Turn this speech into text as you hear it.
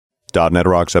.NET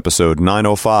Rocks episode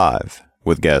 905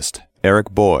 with guest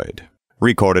Eric Boyd.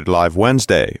 Recorded live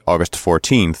Wednesday, August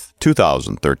 14th,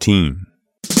 2013.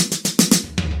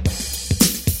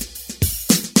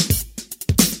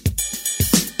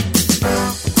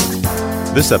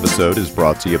 This episode is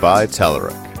brought to you by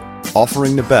Telerik,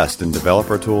 offering the best in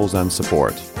developer tools and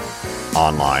support.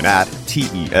 Online at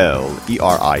telerik.com.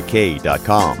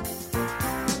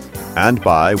 And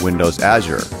by Windows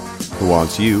Azure, who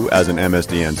wants you as an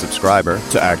MSDN subscriber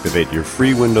to activate your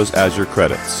free Windows Azure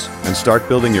credits and start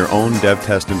building your own dev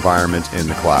test environment in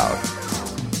the cloud.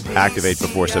 Activate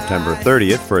before September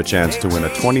 30th for a chance to win a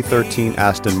 2013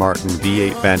 Aston Martin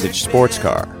V8 Vantage sports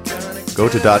car. Go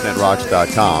to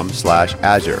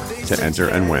 .netrocks.com/Azure to enter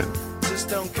and win.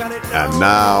 And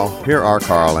now, here are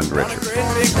Carl and Richard.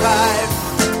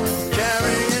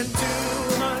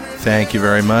 Thank you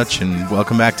very much, and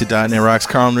welcome back to .NET Rocks.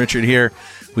 Carl and Richard here.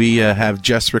 We have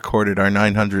just recorded our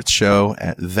 900th show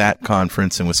at that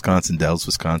conference in Wisconsin, Dells,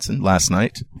 Wisconsin, last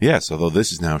night. Yes, although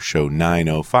this is now show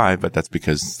 905, but that's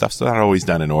because stuff's not always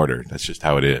done in order. That's just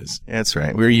how it is. That's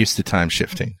right. We're used to time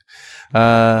shifting.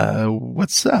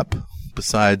 What's up?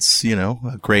 Besides, a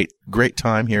great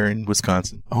time here in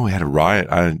Wisconsin. Oh, we had a riot.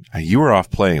 You were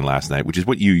off playing last night, which is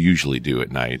what you usually do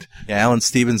at night. Yeah, Alan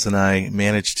Stevens and I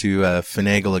managed to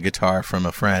finagle a guitar from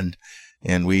a friend,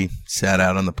 and we sat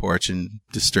out on the porch and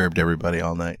disturbed everybody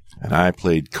all night. And I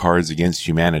played Cards Against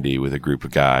Humanity with a group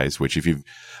of guys, which I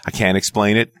can't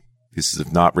explain it. This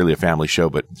is not really a family show,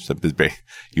 but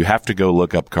you have to go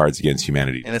look up Cards Against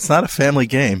Humanity. And it's not a family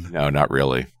game. No, not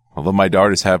really. Although my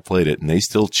daughters have played it, and they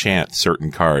still chant certain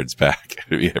cards back.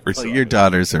 Your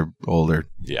daughters are older.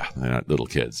 Yeah, they're not little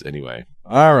kids. Anyway.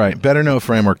 All right, better know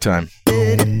framework time.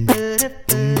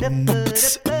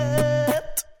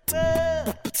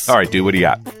 All right, dude, what do you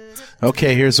got?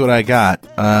 Okay, here's what I got.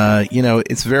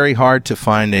 It's very hard to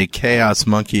find a Chaos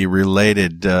Monkey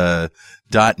related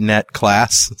 .NET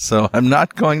class, so I'm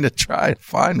not going to try to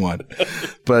find one.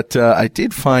 But I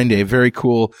did find a very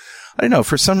cool,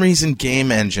 for some reason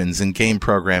game engines and game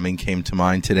programming came to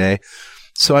mind today.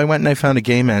 So I went and I found a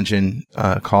game engine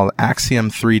called Axiom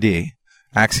 3D,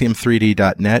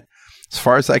 axiom3d.net. As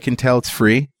far as I can tell, it's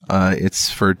free. It's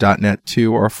for .NET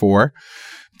 2 or 4.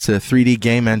 It's a 3D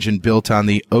game engine built on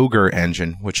the Ogre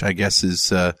engine, which I guess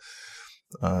is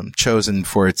chosen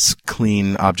for its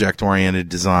clean, object-oriented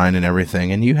design and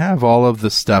everything. And you have all of the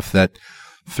stuff that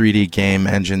 3D game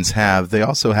engines have. They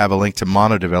also have a link to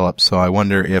MonoDevelop, so I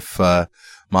wonder if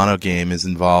MonoGame is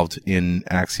involved in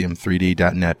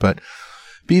Axiom3D.net. But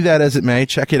be that as it may,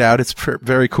 check it out. It's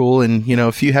very cool. And,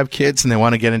 if you have kids and they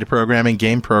want to get into programming,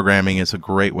 game programming is a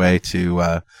great way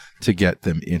to get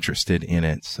them interested in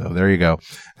it. So there you go.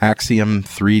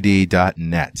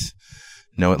 Axiom3D.net.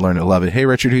 Know it, learn it, love it. Hey,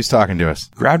 Richard, who's talking to us?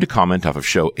 Grabbed a comment off of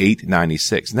show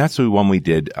 896, and that's the one we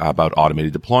did about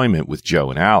automated deployment with Joe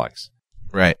and Alex.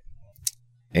 Right.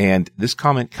 And this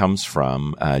comment comes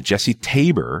from Jesse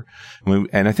Tabor.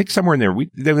 And I think somewhere in there,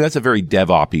 that's a very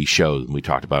DevOps-y show. We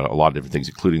talked about a lot of different things,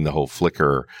 including the whole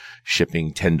Flickr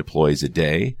shipping 10 deploys a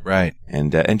day. Right.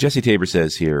 And Jesse Tabor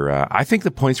says here, I think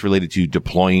the points related to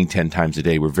deploying 10 times a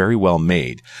day were very well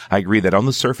made. I agree that on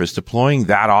the surface, deploying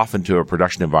that often to a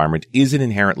production environment isn't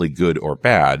inherently good or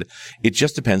bad. It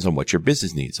just depends on what your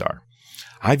business needs are.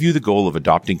 I view the goal of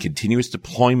adopting continuous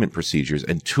deployment procedures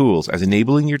and tools as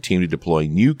enabling your team to deploy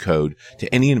new code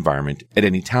to any environment at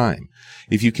any time.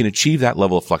 If you can achieve that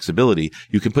level of flexibility,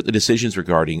 you can put the decisions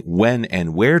regarding when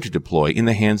and where to deploy in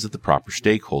the hands of the proper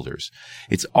stakeholders.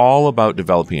 It's all about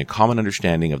developing a common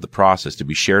understanding of the process to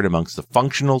be shared amongst the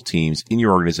functional teams in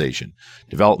your organization: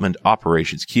 development,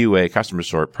 operations, QA, customer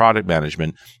support, product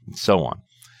management, and so on.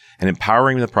 And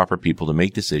empowering the proper people to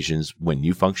make decisions when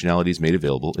new functionality is made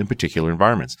available in particular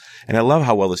environments. And I love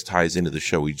how well this ties into the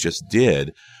show we just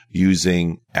did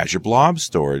using Azure Blob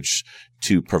Storage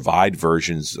to provide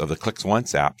versions of the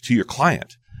ClickOnce app to your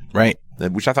client. Right.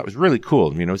 Which I thought was really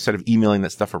cool. Instead of emailing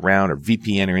that stuff around or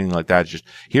VPN or anything like that, it's just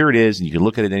here it is and you can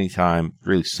look at it anytime.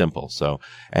 Really simple. So,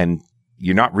 and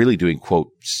you're not really doing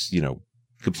quotes,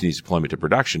 continuous deployment to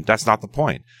production. That's not the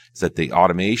point. It's that the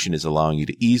automation is allowing you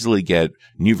to easily get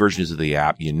new versions of the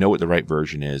app. You know what the right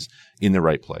version is in the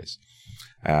right place.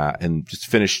 And just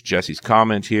to finish Jesse's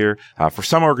comment here, for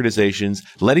some organizations,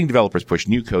 letting developers push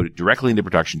new code directly into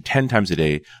production 10 times a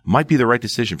day might be the right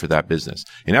decision for that business.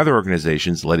 In other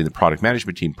organizations, letting the product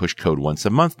management team push code once a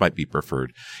month might be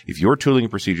preferred. If your tooling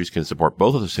and procedures can support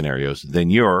both of those scenarios, then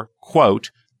you're,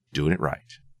 quote, doing it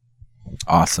right.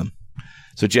 Awesome.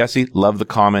 So Jesse, love the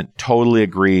comment. Totally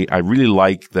agree. I really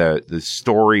like the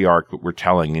story arc that we're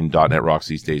telling in .NET Rocks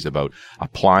these days about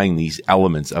applying these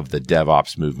elements of the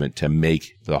DevOps movement to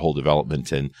make the whole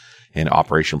development and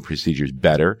operational procedures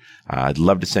better. I'd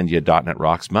love to send you a .NET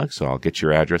Rocks mug, so I'll get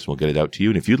your address and we'll get it out to you.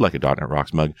 And if you'd like a .NET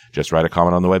Rocks mug, just write a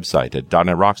comment on the website at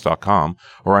 .NETRocks.com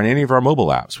or on any of our mobile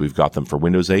apps. We've got them for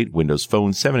Windows 8, Windows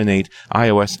Phone 7 and 8,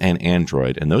 iOS, and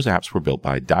Android. And those apps were built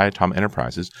by Diatom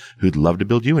Enterprises, who'd love to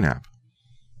build you an app.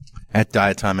 At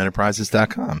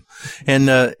diatomenterprises.com.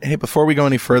 And hey, before we go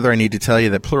any further, I need to tell you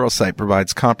that Pluralsight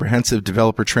provides comprehensive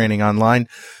developer training online.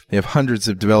 They have hundreds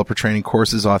of developer training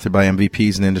courses authored by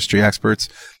MVPs and industry experts.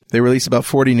 They release about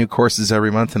 40 new courses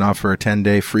every month and offer a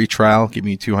 10-day free trial,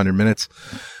 giving you 200 minutes.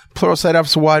 Pluralsight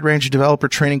offers a wide range of developer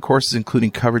training courses,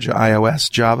 including coverage of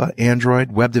iOS, Java,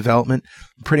 Android, web development,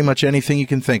 pretty much anything you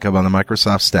can think of on the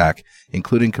Microsoft stack,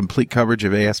 including complete coverage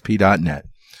of ASP.NET.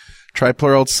 Try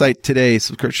Pluralsight today.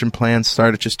 Subscription plans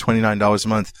start at just $29 a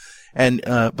month. And,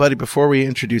 buddy, before we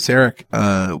introduce Eric,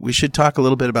 we should talk a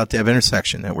little bit about Dev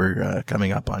Intersection that we're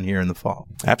coming up on here in the fall.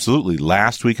 Absolutely.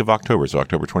 Last week of October, so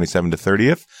October 27th to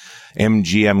 30th,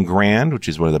 MGM Grand, which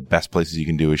is one of the best places you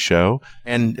can do a show.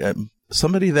 And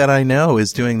somebody that I know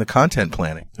is doing the content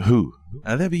planning. Who?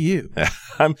 That'd be you.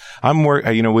 I'm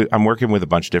working with a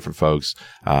bunch of different folks.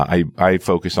 I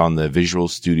focus on the Visual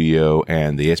Studio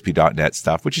and the ASP.NET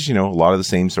stuff, which is, a lot of the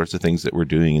same sorts of things that we're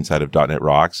doing inside of .NET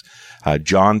Rocks.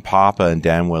 John Papa and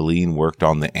Dan Wallin worked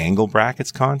on the Angle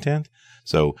Brackets content.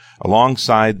 So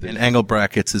alongside and Angle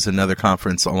Brackets is another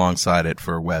conference alongside it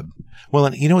for web. Well,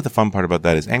 and you know what the fun part about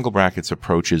that is? Angle Brackets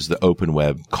approaches the open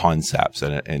web concepts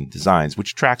and designs,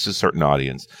 which attracts a certain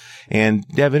audience. And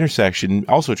Dev Intersection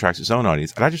also attracts its own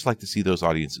audience. And I just like to see those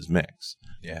audiences mix.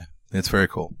 Yeah, it's very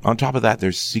cool. On top of that,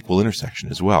 there's SQL Intersection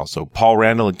as well. So Paul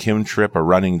Randall and Kim Tripp are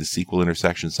running the SQL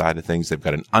Intersection side of things. They've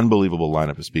got an unbelievable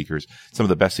lineup of speakers, some of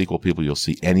the best SQL people you'll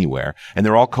see anywhere. And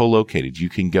they're all co-located. You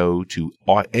can go to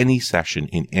any session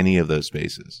in any of those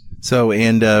spaces. So,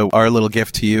 and our little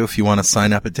gift to you, if you want to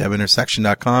sign up at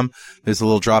devintersection.com, there's a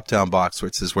little drop-down box where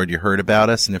it says where you heard about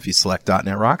us. And if you select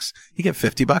 .NET Rocks, you get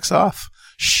 $50 off.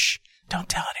 Shh, don't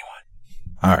tell anyone.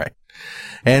 All right.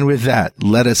 And with that,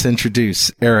 let us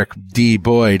introduce Eric D.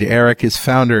 Boyd. Eric is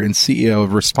founder and CEO of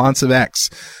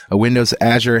ResponsiveX, a Windows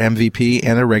Azure MVP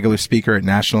and a regular speaker at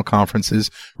national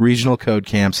conferences, regional code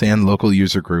camps, and local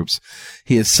user groups.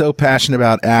 He is so passionate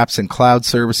about apps and cloud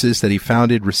services that he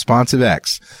founded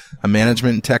ResponsiveX, a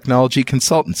management and technology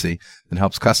consultancy that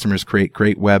helps customers create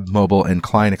great web, mobile, and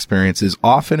client experiences,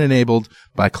 often enabled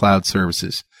by cloud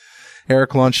services.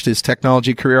 Eric launched his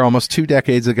technology career almost 2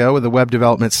 decades ago with a web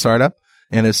development startup,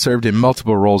 and has served in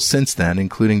multiple roles since then,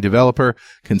 including developer,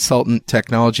 consultant,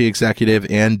 technology executive,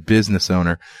 and business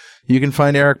owner. You can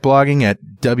find Eric blogging at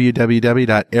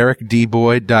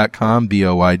www.ericdboyd.com,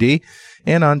 B-O-Y-D,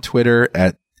 and on Twitter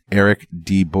at Eric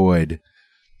D. Boyd.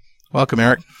 Welcome,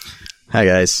 Eric. Hi,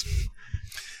 guys.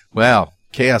 Well,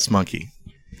 Chaos Monkey.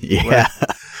 Yeah.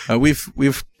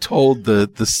 We've told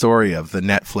the story of the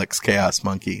Netflix Chaos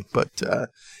Monkey, but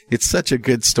it's such a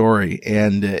good story,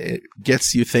 and it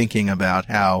gets you thinking about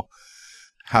how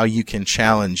you can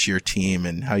challenge your team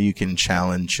and how you can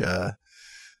challenge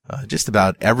just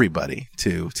about everybody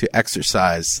to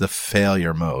exercise the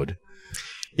failure mode.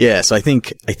 Yeah, so I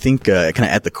think kind of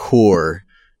at the core,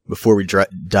 before we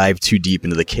dive too deep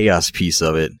into the chaos piece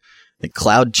of it, the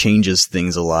cloud changes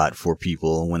things a lot for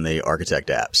people when they architect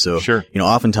apps. So, sure.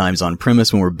 Oftentimes on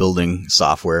premise when we're building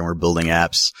software and we're building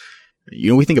apps,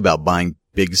 we think about buying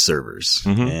big servers,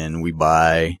 and we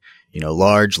buy,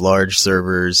 large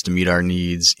servers to meet our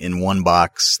needs in one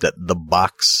box that the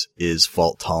box is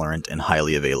fault tolerant and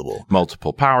highly available.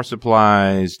 Multiple power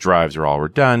supplies, drives are all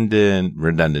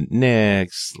redundant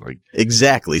NICs.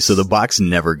 Exactly. So the box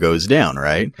never goes down,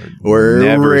 right? Or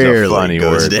never rarely is a funny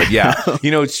goes word, down. but yeah.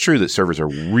 It's true that servers are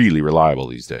really reliable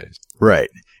these days. Right.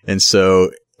 And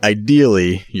so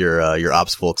ideally, your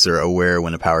ops folks are aware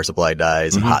when a power supply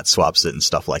dies and hot swaps it and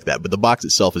stuff like that. But the box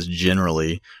itself is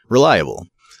generally reliable.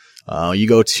 You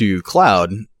go to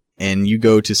cloud and you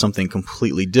go to something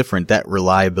completely different. That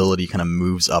reliability kind of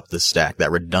moves up the stack.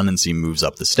 That redundancy moves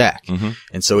up the stack.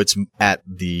 And so it's at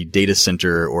the data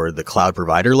center or the cloud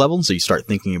provider level. So you start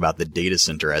thinking about the data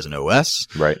center as an OS.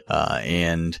 Right.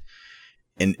 And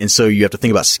so you have to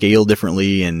think about scale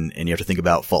differently and you have to think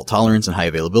about fault tolerance and high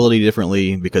availability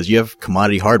differently because you have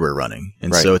commodity hardware running.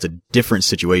 And so it's a different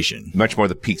situation. Much more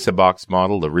the pizza box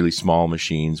model, the really small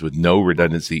machines with no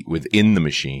redundancy within the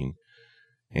machine.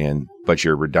 But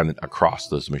you're redundant across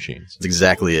those machines. That's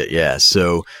exactly it. Yeah.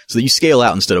 So that you scale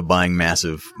out instead of buying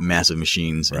massive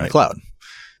machines in the cloud.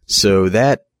 So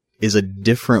that is a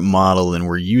different model than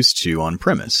we're used to on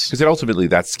premise. Because ultimately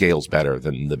that scales better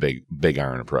than the big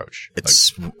iron approach.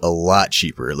 It's a lot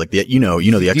cheaper. Like the exponential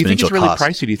cost. Do you think it's really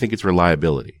pricey? Or do you think it's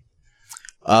reliability?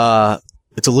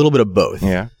 It's a little bit of both.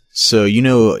 Yeah. So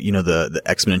the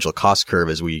exponential cost curve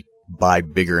as we buy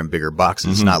bigger and bigger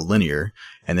boxes, Mm-hmm. not linear.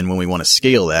 And then when we want to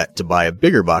scale that to buy a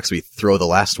bigger box, we throw the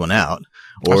last one out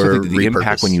or I also think that the repurpose.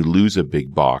 impact when you lose a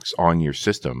big box on your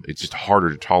system, it's just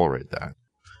harder to tolerate that.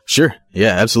 Sure.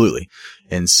 Yeah, absolutely.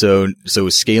 And so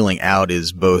scaling out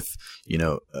is both,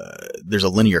 there's a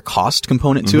linear cost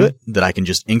component to it that I can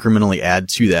just incrementally add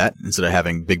to that instead of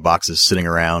having big boxes sitting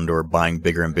around or buying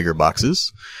bigger and bigger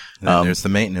boxes. And then there's the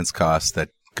maintenance costs that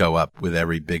go up with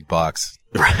every big box.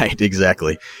 Right,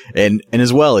 exactly. And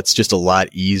as well, it's just a lot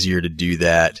easier to do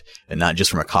that, and not just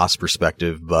from a cost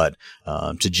perspective, but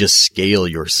to just scale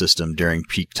your system during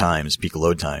peak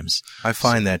load times. I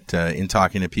find that in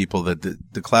talking to people that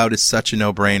the cloud is such a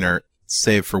no-brainer,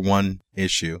 save for one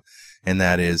issue, and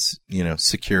that is,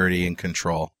 security and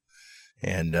control,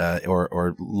 and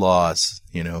or laws,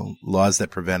 laws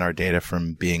that prevent our data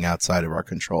from being outside of our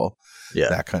control. Yeah,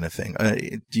 that kind of thing.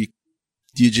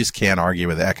 You just can't argue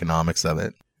with the economics of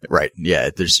it. Right.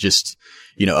 Yeah. There's just,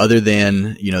 other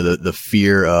than, the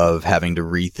fear of having to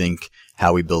rethink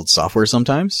how we build software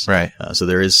sometimes. Right. So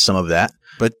there is some of that.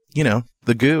 But,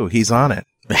 the goo, he's on it.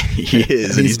 He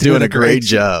is. And he's doing a great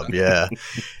job. Yeah.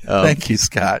 Thank you,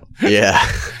 Scott. Yeah.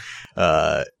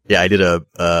 I did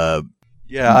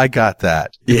yeah, I got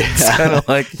that. Yeah. It's kind of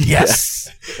like, yes.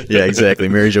 Yeah, exactly.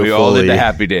 Mary Jo We Foley. all did the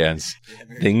happy dance.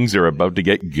 Things are about to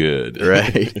get good.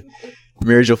 Right.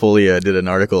 Mary Jo Foley did an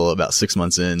article about 6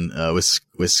 months in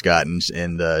with Scott,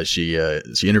 and she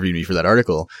interviewed me for that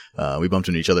article. We bumped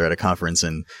into each other at a conference,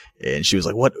 and she was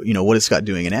like, "What is Scott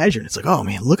doing in Azure?" And it's like, "Oh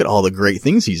man, look at all the great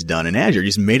things he's done in Azure. He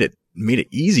just made it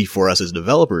easy for us as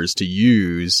developers to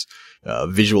use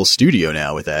Visual Studio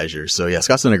now with Azure." So yeah,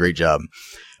 Scott's done a great job.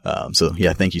 So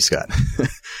yeah, thank you, Scott.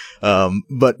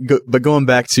 But going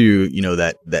back to,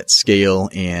 that scale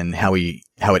and how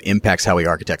it impacts how we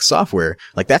architect software,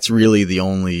 like that's really the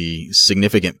only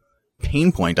significant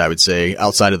pain point, I would say,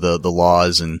 outside of the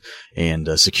laws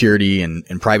and security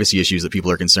and privacy issues that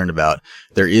people are concerned about.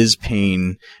 There is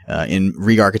pain, in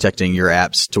re-architecting your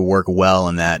apps to work well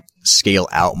in that scale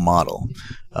out model.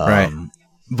 Right.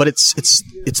 But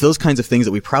it's those kinds of things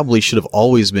that we probably should have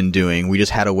always been doing. We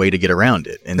just had a way to get around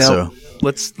it. And now, so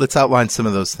let's outline some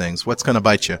of those things. What's going to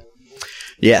bite you?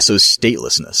 Yeah. So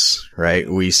statelessness, right?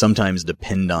 We sometimes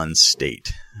depend on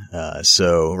state.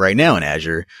 So right now in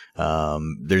Azure,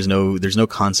 there's no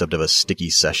concept of a sticky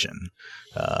session.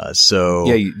 So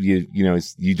yeah,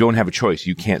 you don't have a choice.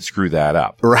 You can't screw that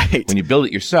up. Right. When you build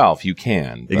it yourself, you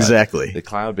can. Exactly. The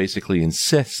cloud basically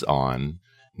insists on,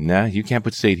 you can't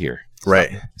put state here.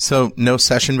 Right. So no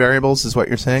session variables is what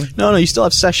you're saying? No, you still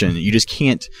have session. You just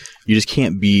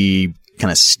can't be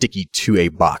kind of sticky to a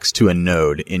box, to a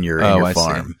node in your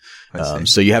farm. I see.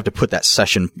 So you have to put that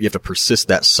session, you have to persist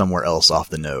that somewhere else off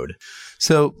the node.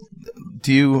 So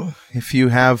if you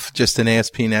have just an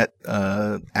ASP.NET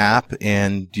app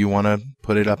and do you want to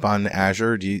put it up on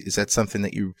Azure, is that something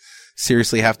that you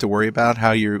seriously have to worry about,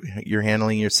 how you're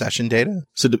handling your session data?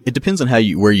 So it depends on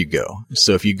where you go.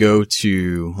 So if you go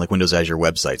to like Windows Azure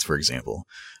websites, for example,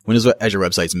 Windows Azure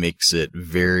websites makes it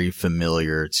very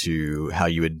familiar to how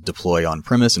you would deploy on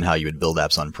premise and how you would build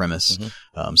apps on premise.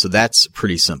 Mm-hmm. So that's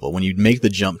pretty simple. When you make the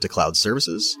jump to cloud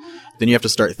services, then you have to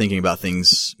start thinking about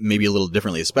things maybe a little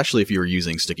differently, especially if you were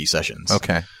using sticky sessions.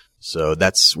 Okay. So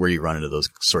that's where you run into those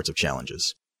sorts of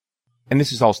challenges. And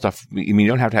this is all stuff, you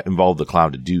don't have to involve the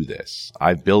cloud to do this.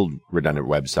 I build redundant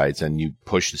websites and you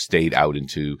push the state out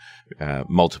into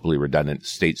multiply redundant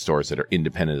state stores that are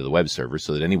independent of the web server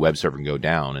so that any web server can go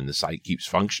down and the site keeps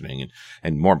functioning.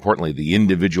 And more importantly, the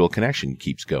individual connection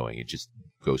keeps going. It just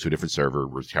goes to a different server,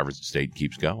 recovers the state, and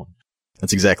keeps going.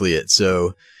 That's exactly it.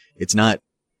 So it's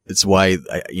why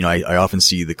I often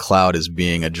see the cloud as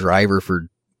being a driver for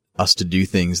us to do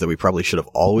things that we probably should have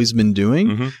always been doing,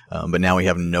 Mm-hmm. but now we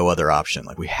have no other option.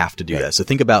 Like we have to do that. So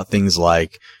think about things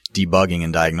like debugging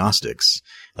and diagnostics.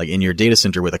 Like in your data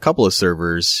center with a couple of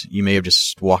servers, you may have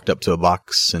just walked up to a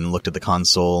box and looked at the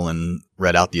console and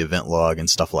read out the event log and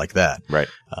stuff like that. Right.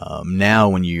 Now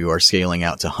when you are scaling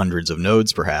out to hundreds of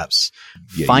nodes, perhaps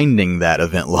finding that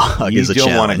event log is a challenge.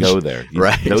 You don't want to go there.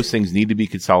 Right. Those things need to be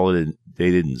consolidated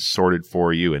and sorted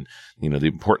for you, and the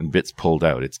important bits pulled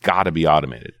out. It's got to be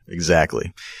automated.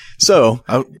 Exactly. So,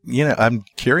 I'm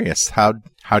curious, how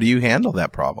do you handle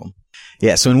that problem?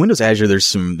 Yeah, so in Windows Azure, there's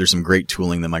some great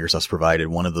tooling that Microsoft's provided.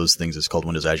 One of those things is called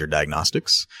Windows Azure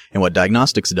Diagnostics. And what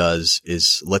Diagnostics does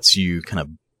is lets you kind of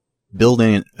build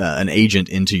in an agent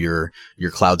into your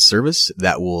cloud service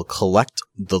that will collect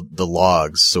the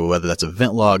logs. So whether that's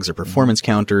event logs or performance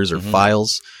counters or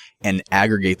files, and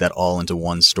aggregate that all into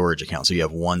one storage account. So you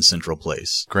have one central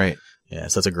place. Great. Yeah.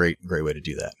 So that's a great way to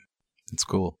do that. That's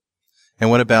cool.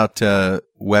 And what about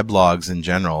web logs in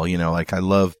general? You know, like I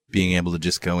love being able to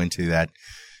just go into that,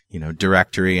 you know,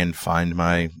 directory and find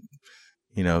my,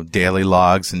 you know, daily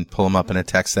logs and pull them up in a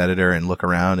text editor and look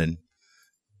around, and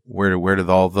where do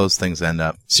all those things end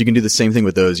up? So you can do the same thing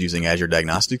with those using Azure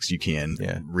Diagnostics. You can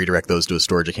redirect those to a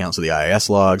storage account. So the IIS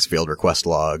logs, failed request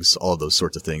logs, all of those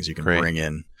sorts of things you can bring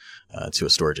in to a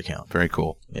storage account. Very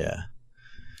cool. Yeah.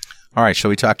 All right. Shall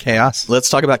we talk chaos? Let's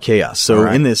talk about chaos. So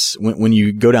in this, when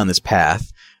you go down this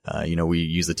path, you know, we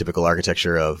use the typical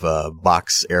architecture of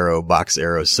box, arrow,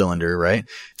 cylinder, right?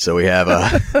 So we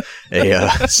have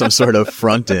some sort of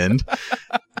front end.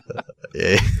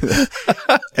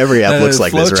 Every app looks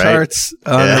like this, right? Flowcharts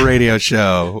on a radio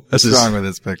show. What's wrong with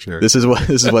this picture? This is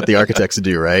what the architects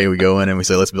do, right? We go in and we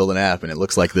say, let's build an app, and it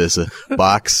looks like this: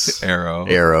 box,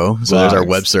 arrow. So there's our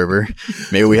web server.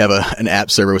 Maybe we have an app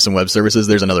server with some web services.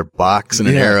 There's another box and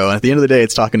an arrow. And at the end of the day,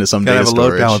 it's talking to some data storage. Gotta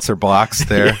have a load balancer box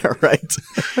there, yeah, right?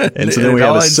 And so then we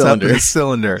have a cylinder.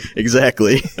 Cylinder.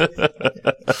 Exactly.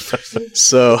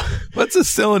 So what's a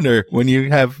cylinder when you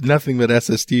have nothing but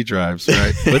SSD drives,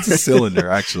 right? What's a cylinder,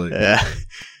 actually? Yeah,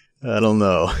 I don't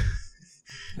know.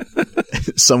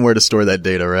 Somewhere to store that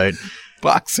data, right?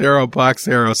 Box arrow,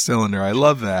 cylinder. I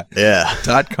love that.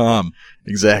 Yeah. .com.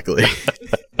 Exactly.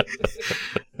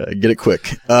 Get it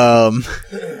quick.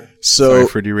 Sorry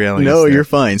for derailing. No, you're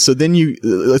fine. So then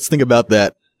let's think about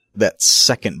that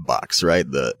second box, right?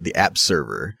 The app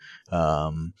server.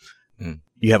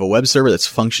 You have a web server that's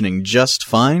functioning just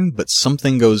fine, but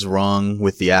something goes wrong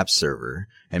with the app server.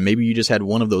 And maybe you just had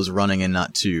one of those running and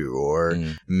not two, or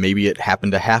maybe it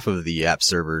happened to half of the app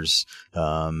servers,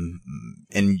 and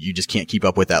you just can't keep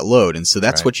up with that load. And so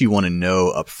that's what you want to know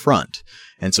up front.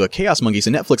 And so a Chaos Monkey, so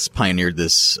Netflix pioneered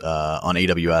this, on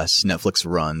AWS. Netflix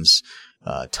runs,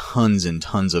 tons and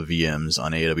tons of VMs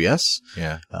on AWS.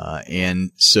 Yeah.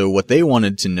 And so what they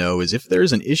wanted to know is if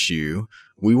there's an issue,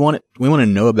 we want to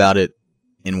know about it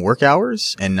in work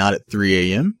hours and not at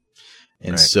 3 a.m.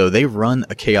 And so they run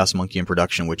a Chaos Monkey in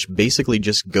production, which basically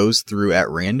just goes through at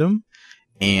random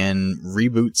and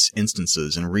reboots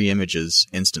instances and reimages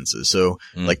instances. So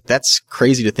like that's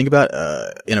crazy to think about.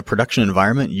 In a production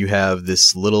environment, you have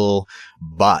this little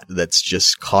bot that's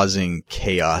just causing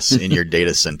chaos in your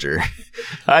data center.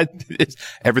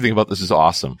 Everything about this is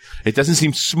awesome. It doesn't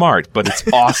seem smart, but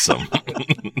it's awesome.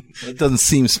 It doesn't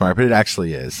seem smart, but it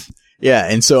actually is. Yeah.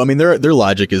 And so, I mean, their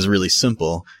logic is really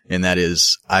simple. And that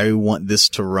is, I want this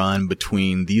to run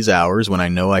between these hours when I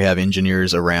know I have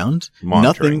engineers around.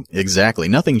 Monitoring.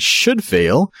 Nothing should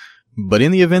fail. But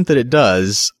in the event that it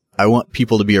does, I want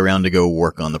people to be around to go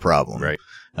work on the problem. Right.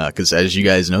 Cause as you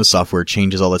guys know, software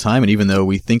changes all the time. And even though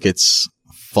we think it's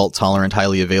fault tolerant,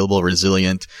 highly available,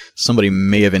 resilient, somebody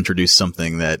may have introduced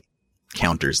something that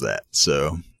counters that.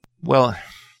 So. Well,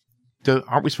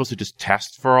 aren't we supposed to just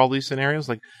test for all these scenarios?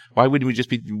 Like, why wouldn't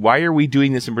we why are we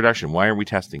doing this in production? Why are we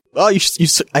testing? Well, I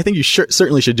think you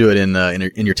certainly should do it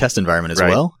in your test environment as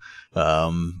well.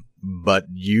 But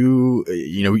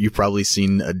you've probably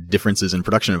seen differences in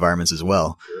production environments as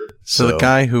well. So the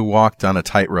guy who walked on a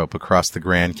tightrope across the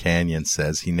Grand Canyon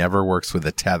says he never works with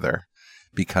a tether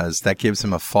because that gives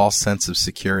him a false sense of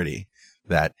security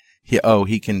that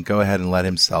he can go ahead and let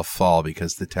himself fall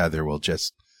because the tether will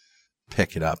just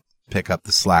pick up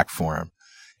the slack for him.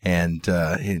 And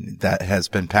that has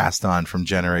been passed on from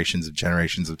generations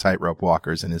of tightrope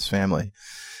walkers in his family.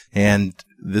 And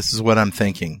this is what I'm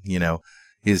thinking,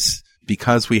 is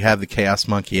because we have the Chaos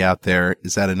Monkey out there,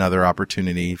 is that another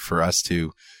opportunity for us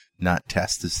to not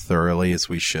test as thoroughly as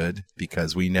we should?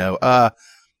 Because we know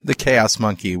the Chaos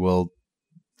Monkey will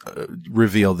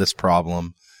reveal this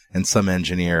problem, and some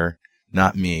engineer,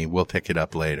 not me, will pick it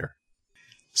up later.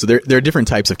 So there are different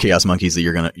types of Chaos Monkeys that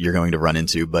you're going to run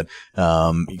into, but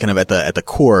kind of at the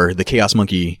core, the Chaos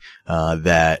Monkey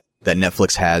that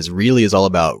Netflix has really is all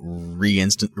about rebooting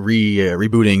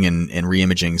and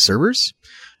reimaging servers.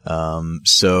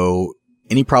 So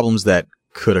any problems that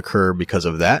could occur because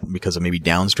of maybe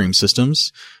downstream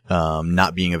systems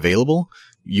not being available,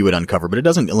 you would uncover, but it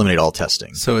doesn't eliminate all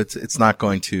testing. So it's not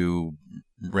going to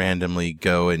randomly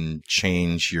go and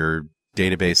change your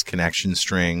database connection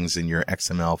strings in your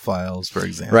XML files, for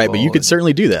example. Right, but you could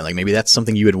certainly do that. Like maybe that's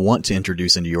something you would want to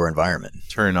introduce into your environment.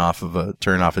 Turn off a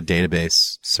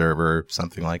database server,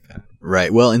 something like that.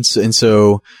 Right. Well, and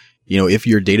so if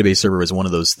your database server was one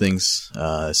of those things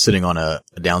sitting on a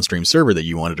downstream server that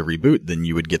you wanted to reboot, then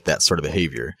you would get that sort of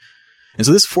behavior. And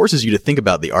so this forces you to think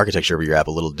about the architecture of your app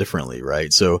a little differently,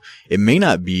 right? So it may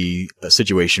not be a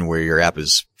situation where your app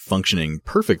is functioning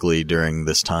perfectly during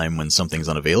this time when something's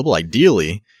unavailable.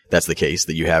 Ideally, that's the case,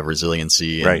 that you have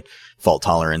resiliency and fault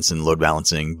tolerance and load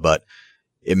balancing, but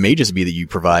it may just be that you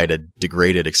provide a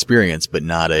degraded experience, but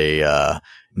not a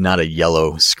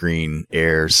yellow screen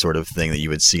error sort of thing that you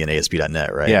would see in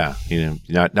ASP.NET, right? Yeah.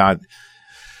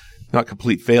 Not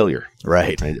complete failure.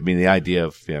 Right. I mean, the idea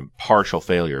of partial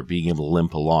failure, being able to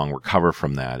limp along, recover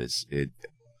from that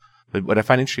but what I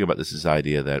find interesting about this is the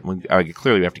idea that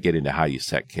clearly we have to get into how you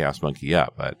set Chaos Monkey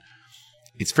up, but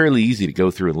it's fairly easy to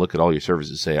go through and look at all your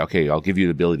services and say, okay, I'll give you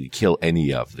the ability to kill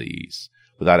any of these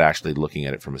without actually looking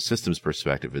at it from a systems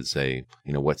perspective and say,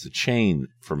 what's the chain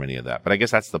from any of that? But I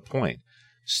guess that's the point.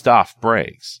 Stuff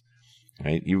breaks,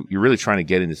 right? You're really trying to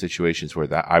get into situations where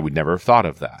that I would never have thought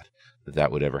of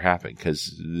that would ever happen,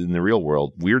 because in the real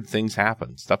world, weird things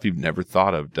happen. Stuff you've never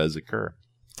thought of does occur.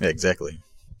 Yeah, exactly.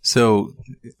 So,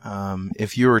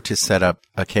 if you were to set up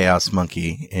a Chaos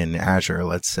Monkey in Azure,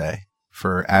 let's say,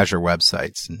 for Azure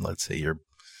websites, and let's say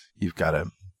you've got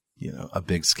a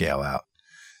big scale out,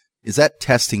 is that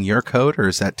testing your code or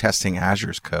is that testing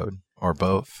Azure's code, or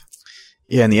both?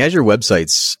 Yeah, in the Azure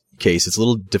websites case, it's a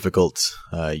little difficult.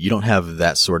 You don't have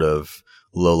that sort of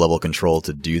low-level control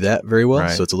to do that very well,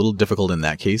 so it's a little difficult in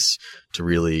that case to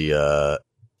really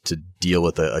to deal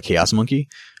with a Chaos Monkey,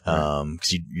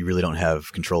 because you really don't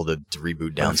have control to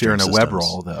reboot downstream if you're in a systems. web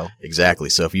role, though. Exactly.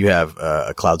 So if you have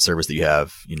a cloud service that you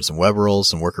have, some web roles,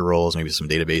 some worker roles, maybe some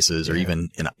databases, or even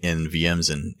in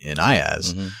VMs in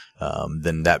IaaS,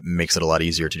 then that makes it a lot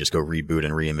easier to just go reboot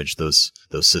and reimage those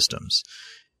systems.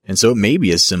 And so it may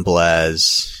be as simple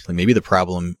as, maybe the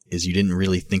problem is you didn't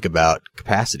really think about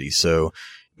capacity. So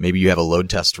maybe you have a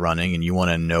load test running and you want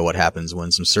to know what happens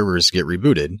when some servers get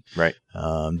rebooted. Right.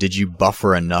 Did you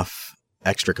buffer enough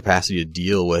extra capacity to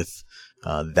deal with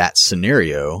that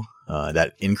scenario,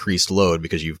 that increased load,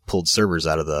 because you've pulled servers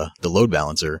out of the load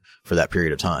balancer for that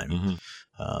period of time?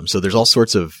 Mm-hmm. So there's all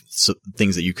sorts of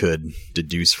things that you could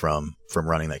deduce from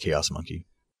running that Chaos Monkey.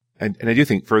 And I do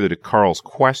think, further to Carl's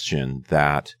question,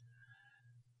 that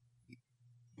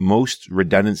most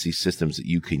redundancy systems that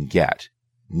you can get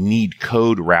need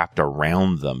code wrapped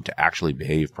around them to actually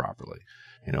behave properly.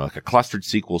 Like a clustered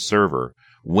SQL server,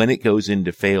 when it goes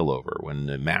into failover, when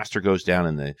the master goes down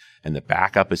and the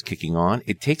backup is kicking on,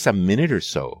 it takes a minute or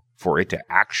so for it to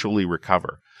actually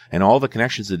recover. And all the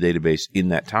connections to the database in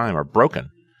that time are broken.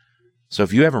 So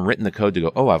if you haven't written the code to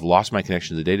go, I've lost my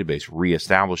connection to the database,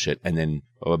 reestablish it, and then,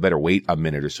 I better wait a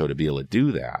minute or so to be able to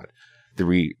do that,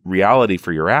 the reality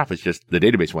for your app is just the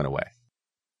database went away.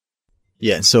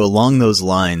 Yeah, and so along those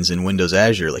lines in Windows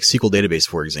Azure, like SQL Database,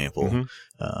 for example,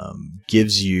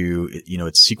 gives you,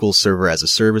 it's SQL Server as a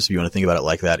service, if you want to think about it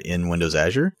like that, in Windows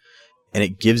Azure. And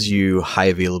it gives you high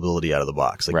availability out of the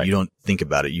box. Like, you don't think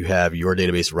about it. You have your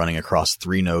database running across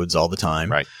 3 nodes all the time.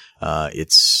 Right.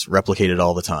 It's replicated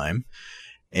all the time.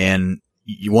 And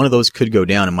one of those could go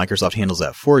down, and Microsoft handles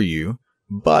that for you.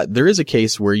 But there is a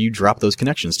case where you drop those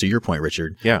connections, to your point,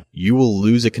 Richard. Yeah. You will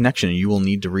lose a connection, and you will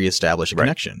need to reestablish a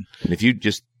connection. And if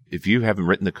you haven't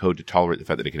written the code to tolerate the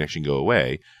fact that a connection go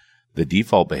away, the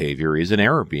default behavior is an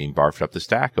error being barfed up the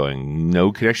stack going,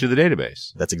 no connection to the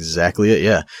database. That's exactly it,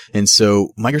 yeah. And so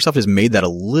Microsoft has made that a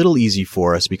little easy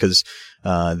for us, because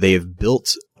they have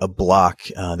built a block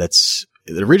that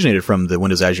originated from the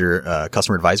Windows Azure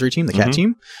Customer Advisory Team, the CAT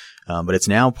team. But it's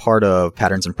now part of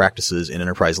Patterns and Practices in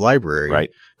Enterprise Library,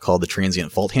 called the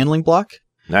Transient Fault Handling block.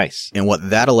 Nice. And what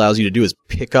that allows you to do is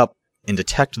pick up and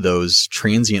detect those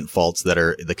transient faults that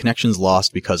are the connection's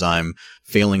lost because I'm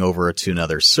failing over to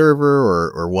another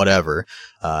server or whatever.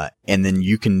 And then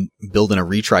you can build in a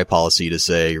retry policy to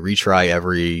say retry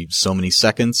every so many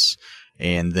seconds.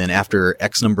 And then after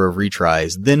X number of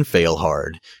retries, then fail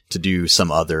hard to do some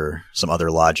other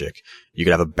logic. You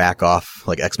could have a back off,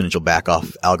 like exponential back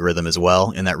off algorithm as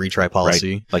well in that retry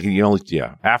policy. Right.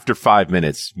 Like after 5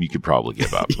 minutes, you could probably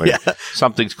give up. Like,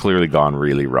 something's clearly gone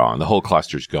really wrong. The whole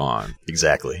cluster's gone.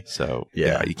 Exactly. So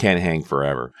you can't hang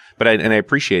forever. But I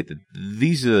appreciate that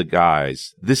these are the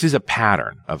guys. This is a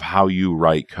pattern of how you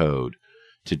write code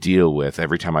to deal with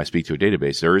every time I speak to a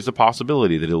database. There is a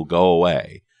possibility that it'll go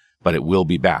away, but it will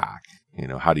be back.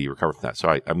 How do you recover from that?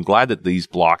 So I'm glad that these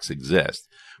blocks exist.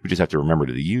 We just have to remember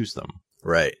to use them.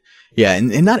 Right. Yeah.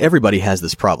 And not everybody has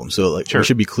this problem. So we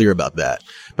should be clear about that.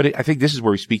 But I think this is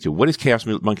where we speak to, what does Chaos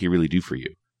Monkey really do for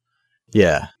you?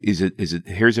 Yeah. Is it,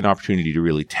 here's an opportunity to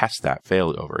really test that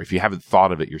failover if you haven't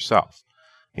thought of it yourself.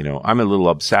 I'm a little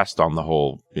obsessed on the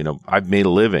whole, I've made a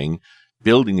living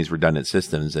building these redundant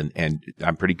systems, and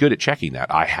I'm pretty good at checking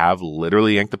that. I have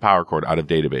literally yanked the power cord out of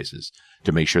databases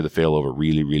to make sure the failover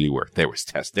really, really worked. There was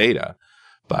test data,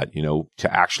 but, to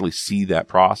actually see that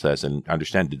process and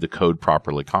understand, did the code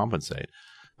properly compensate?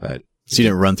 But so you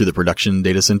didn't run through the production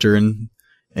data center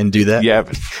and do that?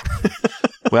 Yeah.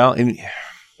 Well,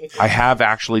 I have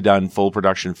actually done full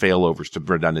production failovers to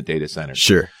redundant data centers.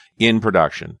 Sure. In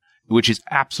production, which is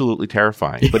absolutely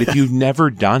terrifying. But if you've never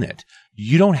done it,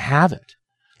 you don't have it.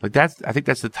 I think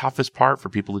that's the toughest part for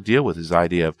people to deal with, is the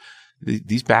idea of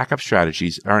these backup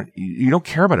strategies you don't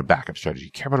care about a backup strategy.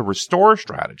 You care about a restore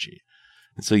strategy.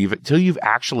 And so until you've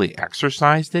actually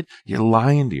exercised it, you're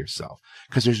lying to yourself,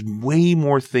 because there's way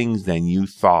more things than you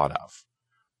thought of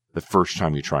the first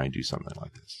time you try and do something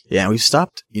like this. Yeah, we've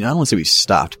stopped, I don't want to say we've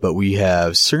stopped, but we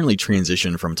have certainly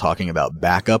transitioned from talking about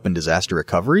backup and disaster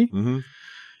recovery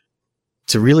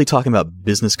to really talking about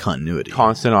business continuity.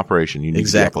 Constant operation. You need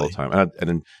exactly. all the time.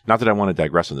 And not that I want to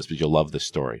digress on this, but you'll love this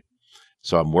story.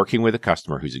 So I'm working with a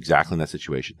customer who's exactly in that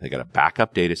situation. They got a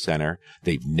backup data center.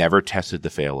 They've never tested the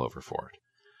failover for it.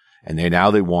 And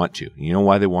they want to. You know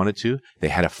why they wanted to? They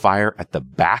had a fire at the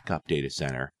backup data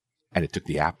center, and it took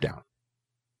the app down.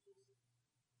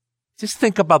 Just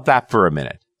think about that for a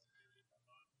minute.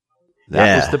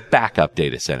 That was the backup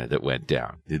data center that went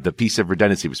down. The piece of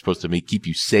redundancy was supposed to keep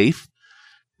you safe.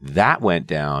 That went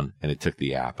down, and it took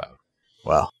the app out.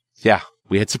 Wow. Yeah,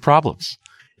 we had some problems.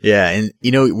 Yeah, and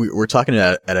we're talking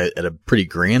at a pretty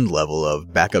grand level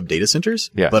of backup data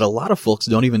centers, but a lot of folks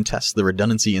don't even test the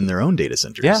redundancy in their own data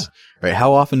centers. Yeah. Right?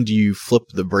 How often do you flip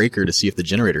the breaker to see if the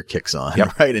generator kicks on,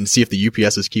 right? And see if the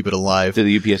UPSs keep it alive?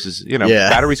 The UPSs,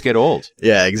 batteries get old.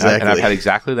 Yeah, exactly. And I've had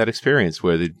exactly that experience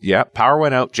where power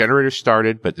went out, generator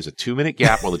started, but there's a 2-minute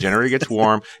gap while the generator gets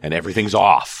warm and everything's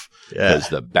off. Because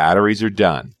the batteries are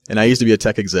done. And I used to be a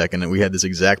tech exec, and we had this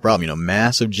exact problem.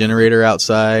 Massive generator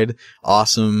outside,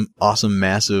 awesome,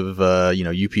 massive,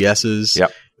 UPSs.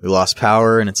 Yep. We lost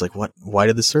power, and it's like, what? Why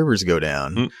did the servers go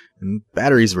down? And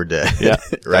batteries were dead. Yeah,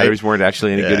 right? Batteries weren't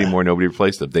actually any good anymore. Nobody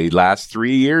replaced them. They last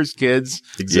 3 years, kids.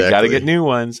 Exactly. You got to get new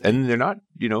ones, and they're not.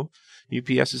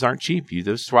 UPSs aren't cheap.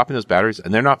 They're swapping those batteries,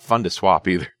 and they're not fun to swap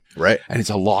either. Right. And it's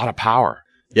a lot of power.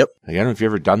 Yep. I don't know if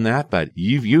you've ever done that, but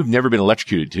you've never been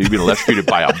electrocuted. You've been electrocuted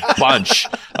by a bunch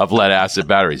of lead acid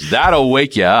batteries. That'll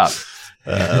wake you up.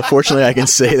 Fortunately, I can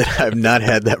say that I've not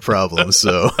had that problem.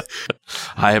 So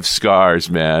I have scars,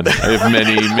 man. I have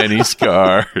many, many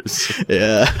scars.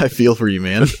 Yeah, I feel for you,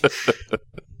 man.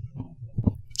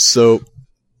 So,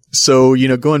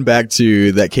 going back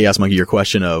to that Chaos Monkey, your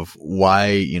question of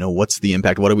why, what's the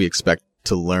impact? What do we expect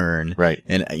to learn? Right.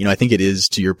 And, I think it is,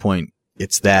 to your point,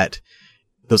 it's that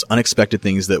those unexpected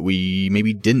things that we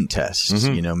maybe didn't test.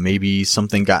 Maybe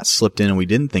something got slipped in and we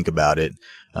didn't think about it.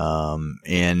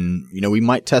 And we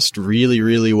might test really,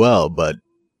 really well, but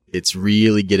it's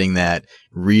really getting that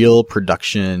real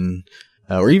production,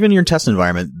 or even your test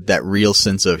environment, that real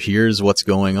sense of here's what's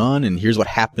going on and here's what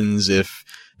happens if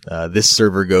this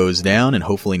server goes down, and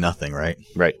hopefully nothing, right?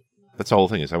 Right. That's the whole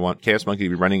thing is I want Chaos Monkey to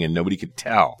be running and nobody can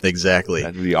tell. Exactly.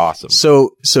 That'd be awesome.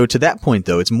 So to that point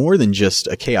though, it's more than just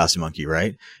a Chaos Monkey,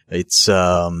 right? It's,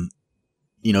 a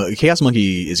Chaos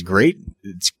Monkey is great.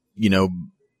 It's,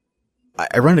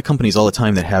 I run into companies all the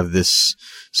time that have this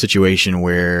situation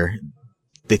where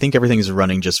they think everything is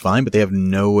running just fine, but they have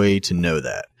no way to know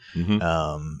that.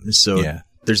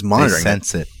 There's monitoring. They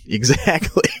sense it.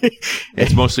 Exactly.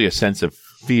 It's mostly a sense of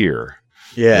fear.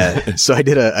 Yeah. So I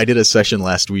did a session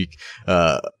last week,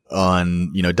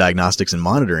 on, diagnostics and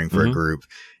monitoring for a group.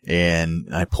 And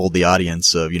I polled the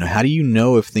audience of, how do you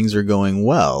know if things are going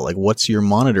well? Like, what's your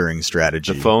monitoring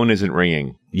strategy? The phone isn't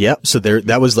ringing. Yep. So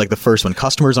that was like the first one.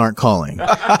 Customers aren't calling.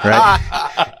 Right.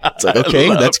 It's like, okay,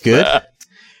 that's good. That.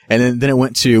 And then it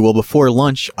went to, well, before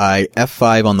lunch, I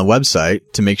F5 on the website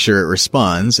to make sure it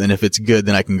responds. And if it's good,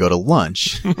 then I can go to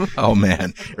lunch. Oh,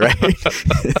 man. Right.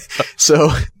 So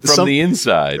from the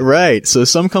inside. Right. So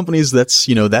some companies, that's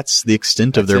the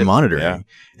extent of their monitoring. Yeah.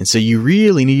 And so you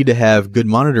really need to have good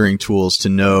monitoring tools to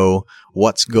know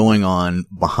what's going on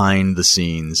behind the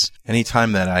scenes.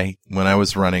 Anytime that when I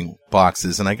was running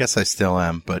boxes, and I guess I still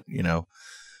am, but,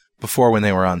 before when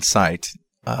they were on site,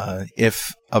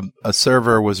 if a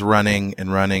server was running and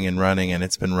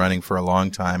it's been running for a long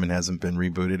time and hasn't been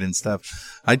rebooted and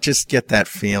stuff, I just get that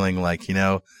feeling like,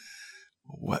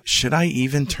 what should I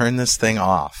even turn this thing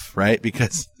off, right?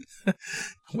 Because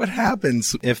what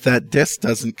happens if that disk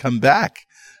doesn't come back,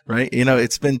 right?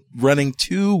 It's been running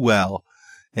too well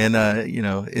and,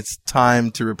 it's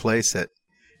time to replace it.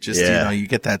 Just, you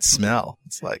get that smell.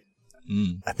 It's like,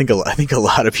 I think a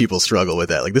lot of people struggle with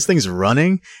that. Like, this thing's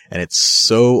running and it's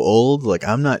so old. Like,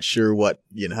 I'm not sure I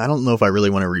don't know if I really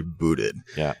want to reboot it.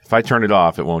 Yeah. If I turn it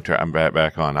off, it won't turn. I'm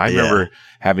back on. I remember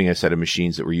having a set of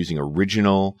machines that were using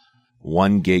original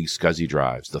 1 gig SCSI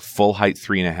drives, the full height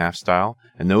 3.5 style.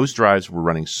 And those drives were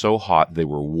running so hot, they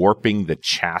were warping the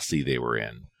chassis they were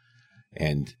in.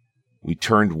 And we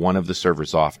turned one of the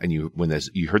servers off, and you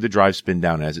heard the drive spin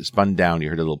down. And as it spun down, you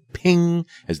heard a little ping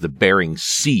as the bearing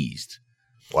seized.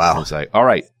 Wow. I was like, all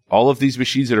right, all of these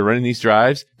machines that are running these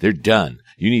drives, they're done.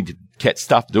 You need to get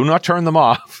stuff. Do not turn them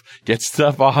off. Get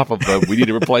stuff off of them. We need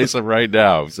to replace them right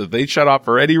now. So if they shut off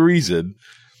for any reason,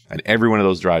 and every one of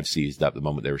those drives seized up the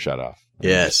moment they were shut off.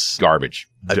 Yes. Garbage.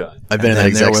 Done. I've been in that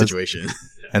exact situation.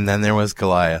 And then there was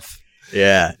Goliath.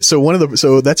 Yeah.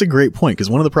 So that's a great point, because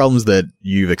one of the problems that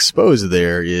you've exposed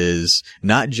there is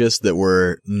not just that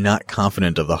we're not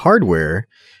confident of the hardware,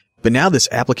 but now this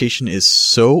application is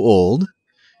so old.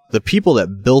 The people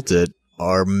that built it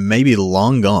are maybe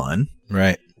long gone.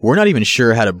 Right. We're not even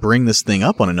sure how to bring this thing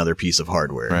up on another piece of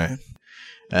hardware. Right.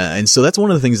 And so that's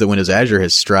one of the things that Windows Azure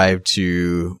has strived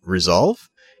to resolve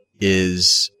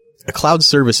is a cloud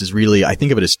service is really, I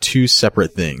think of it as two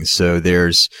separate things. So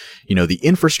there's, the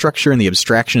infrastructure and the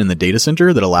abstraction in the data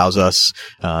center that allows us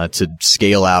to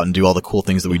scale out and do all the cool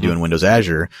things that we do in Windows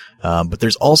Azure. But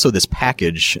there's also this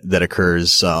package that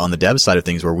occurs on the dev side of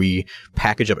things where we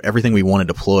package up everything we want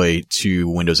to deploy to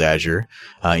Windows Azure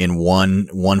in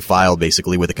one file,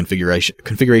 basically, with a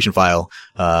configuration file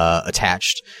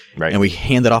attached. Right. And we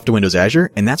hand that off to Windows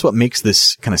Azure, and that's what makes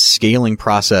this kind of scaling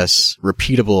process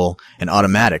repeatable and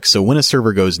automatic. So when a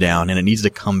server goes down and it needs to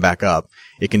come back up,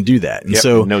 it can do that. And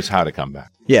so it knows how to come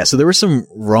back. Yeah, so there were some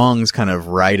wrongs kind of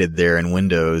righted there in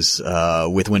Windows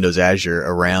with Windows Azure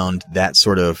around that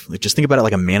sort of, just think about it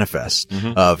like a manifest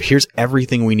of here's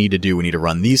everything we need to do. We need to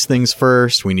run these things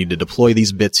first. We need to deploy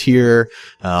these bits here,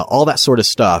 all that sort of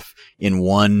stuff in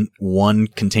one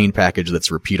contained package that's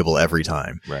repeatable every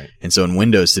time. Right. And so in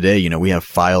Windows today, we have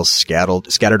files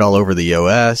scattered all over the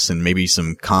OS and maybe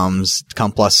some COM+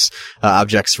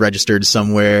 objects registered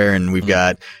somewhere, and we've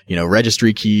got,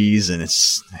 registry keys, and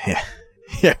it's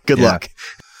good luck.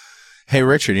 Hey,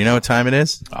 Richard, you know what time it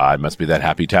is? It must be that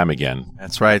happy time again.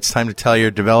 That's right. It's time to tell your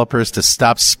developers to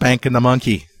stop spanking the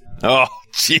monkey. Oh,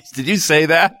 jeez. Did you say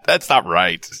that? That's not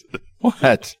right.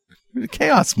 What?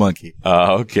 Chaos monkey.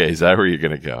 Okay. Is that where you're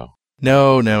going to go?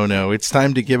 No. It's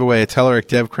time to give away a Telerik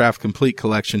DevCraft Complete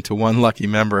Collection to one lucky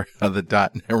member of the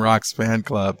 .NET Rocks fan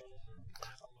club.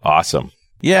 Awesome.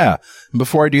 Yeah.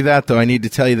 Before I do that, though, I need to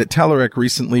tell you that Telerik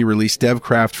recently released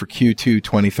DevCraft for Q2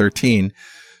 2013.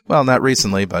 Well, not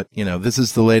recently, but, this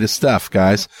is the latest stuff,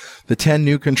 guys. The 10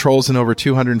 new controls and over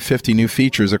 250 new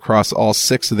features across all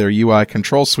 6 of their UI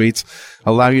control suites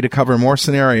allow you to cover more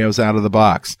scenarios out of the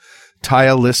box.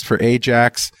 Tile list for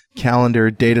Ajax,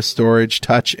 calendar, data storage,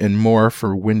 touch, and more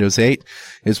for Windows 8,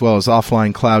 as well as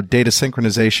offline cloud data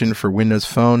synchronization for Windows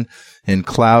Phone and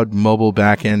cloud mobile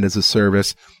backend as a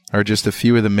service are just a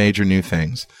few of the major new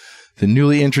things. The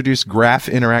newly introduced graph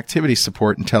interactivity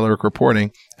support in Telerik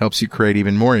reporting helps you create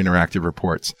even more interactive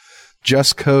reports.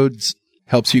 Just Codes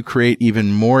helps you create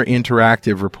even more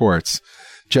interactive reports.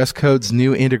 Just Code's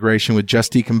new integration with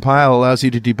Just Decompile allows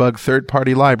you to debug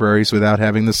third-party libraries without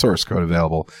having the source code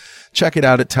available. Check it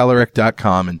out at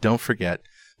Telerik.com, and don't forget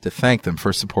to thank them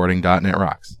for supporting .NET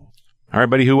Rocks. All right,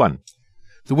 buddy, who won?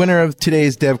 The winner of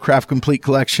today's DevCraft Complete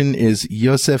Collection is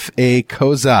Yosef A.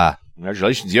 Koza.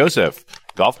 Congratulations, Yosef.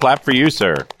 Golf clap for you,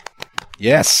 sir.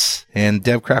 Yes, and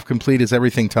DevCraft Complete is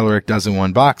everything Telerik does in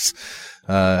one box.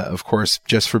 Of course,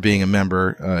 just for being a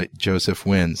member, Joseph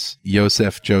wins.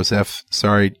 Joseph,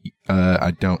 sorry,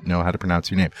 I don't know how to pronounce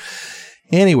your name.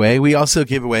 Anyway, we also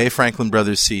give away Franklin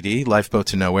Brothers CD, Lifeboat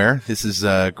to Nowhere. This is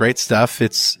great stuff.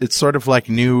 It's sort of like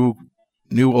new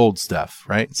old stuff,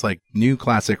 right? It's like new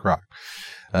classic rock.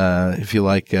 If you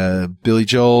like Billy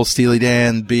Joel, Steely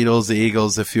Dan, Beatles, the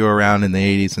Eagles, if you were around in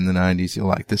the 80s and the 90s, you'll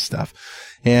like this stuff.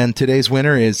 And today's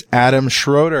winner is Adam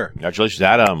Schroeder. Congratulations,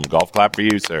 Adam. Golf clap for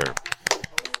you, sir.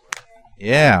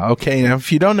 Yeah, okay. Now,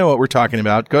 if you don't know what we're talking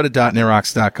about, go to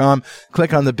 .NETRocks.com,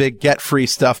 click on the big Get Free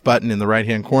Stuff button in the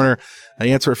right-hand corner,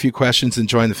 answer a few questions, and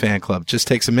join the fan club. Just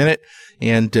takes a minute,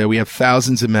 and we have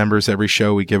thousands of members. Every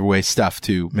show we give away stuff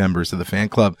to members of the fan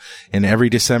club, and every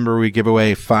December we give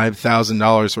away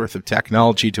 $5,000 worth of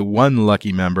technology to one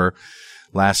lucky member.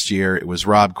 Last year, it was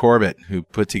Rob Corbett who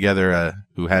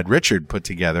had Richard put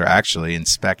together, actually, and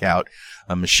spec out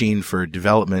a machine for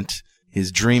development,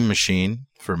 his dream machine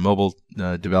for mobile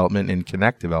development and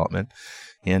Connect development.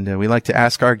 And we like to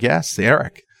ask our guests,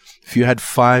 Eric, if you had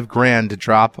 $5,000 to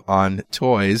drop on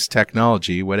toys,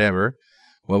 technology, whatever,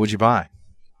 What would you buy?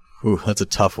 Ooh, that's a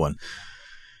tough one.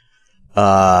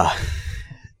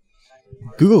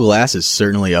 Google Glass is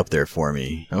certainly up there for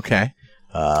me. Okay.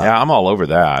 Yeah, I'm all over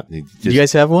that. Do you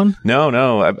guys have one? No.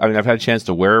 I mean, I've had a chance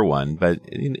to wear one, but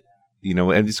you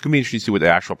know, and it's going to be interesting to see what the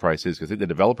actual price is, because I think the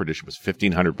developer edition was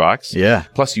 $1,500. Yeah.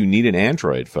 Plus, you need an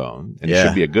Android phone, and it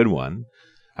should be a good one.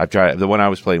 I've tried the one I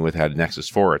was playing with had Nexus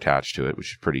 4 attached to it,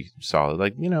 which is pretty solid.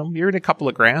 Like, you know, you're in a couple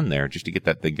of grand there just to get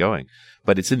that thing going.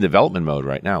 But it's in development mode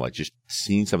right now. Like, just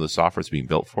seeing some of the software that's being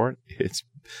built for it, it's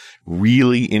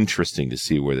really interesting to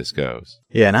see where this goes.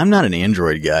 Yeah, and I'm not an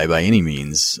Android guy by any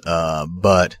means,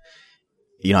 but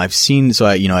you know, I've seen. So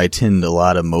I attend a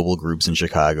lot of mobile groups in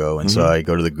Chicago, and so I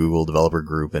go to the Google developer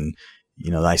group, and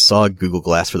you know, I saw Google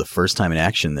Glass for the first time in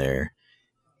action there.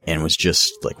 And was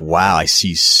just like, wow, I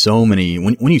see so many,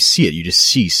 when you see it, you just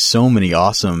see so many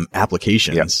awesome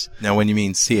applications. Yep. Now, when you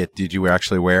mean see it, did you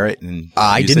actually wear it? And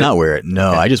I did not wear it. No,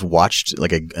 okay. I just watched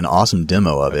like an awesome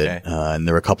demo of it. And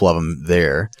there were a couple of them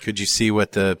there. Could you see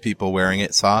what the people wearing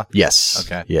it saw? Yes.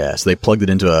 Okay. Yeah. So they plugged it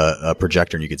into a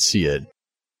projector and you could see it.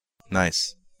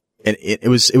 Nice. And it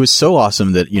was so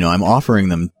awesome that, you know, I'm offering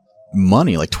them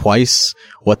money, like twice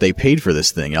what they paid for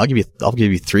this thing. I'll give you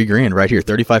 $3,000 right here,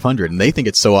 $3,500, and they think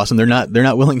it's so awesome they're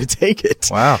not willing to take it.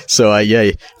 Wow. So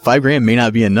 $5,000 may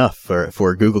not be enough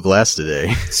for Google Glass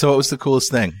today. So what was the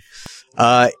coolest thing?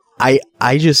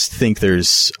 I just think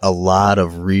there's a lot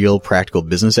of real practical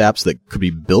business apps that could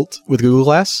be built with Google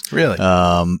Glass. Really?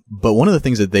 But one of the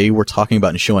things that they were talking about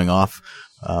and showing off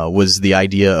was the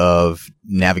idea of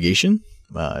navigation.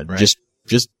 Right. Just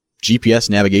GPS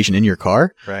navigation in your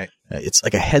car. Right. It's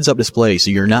like a heads-up display,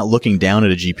 so you're not looking down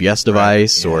at a GPS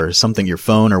device or something, your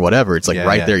phone or whatever. It's like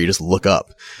there. You just look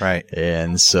up. Right.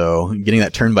 And so getting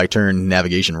that turn-by-turn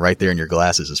navigation right there in your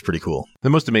glasses is pretty cool. The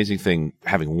most amazing thing,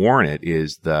 having worn it,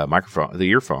 is the microphone, the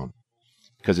earphone,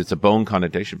 because it's a bone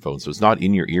condentation phone, so it's not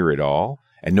in your ear at all,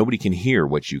 and nobody can hear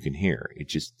what you can hear.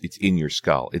 It's in your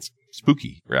skull. It's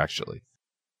spooky, actually.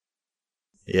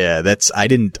 Yeah, I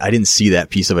didn't see that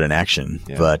piece of it in action,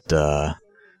 but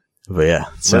yeah,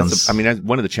 sounds.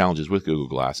 One of the challenges with Google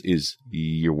Glass is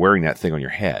you're wearing that thing on your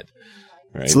head,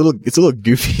 right? It's a little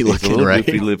goofy looking, right?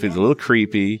 It's a little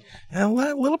creepy, and a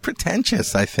little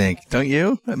pretentious, I think. Don't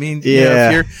you? I mean, yeah.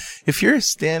 You know, if you're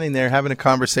standing there having a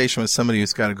conversation with somebody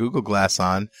who's got a Google Glass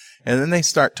on, and then they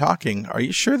start talking, are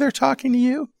you sure they're talking to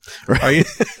you? Right. Are you?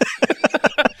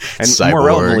 And more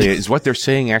relevantly, is what they're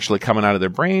saying actually coming out of their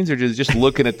brains, or just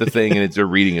looking at the thing and they're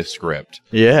reading a script?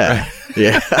 Yeah.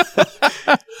 Yeah.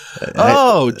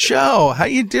 Oh, Joe, how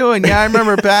you doing? Yeah, I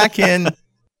remember back in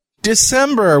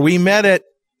December we met at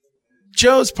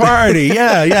Joe's party.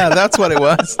 Yeah, that's what it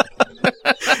was.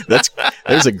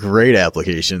 There's a great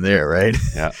application there, right?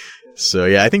 Yeah. So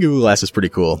yeah, I think Google Glass is pretty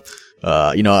cool.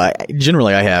 You know, I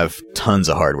have tons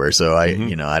of hardware, so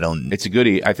I don't. It's a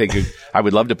goodie. I think I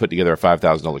would love to put together a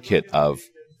 $5,000 kit of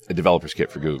a developer's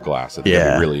kit for Google Glass. I think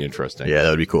that'd be really interesting. Yeah, that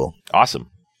would be cool. Awesome.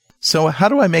 So how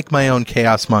do I make my own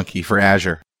Chaos Monkey for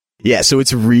Azure? Yeah, so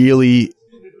it's really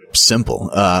simple.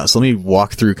 So let me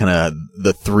walk through kind of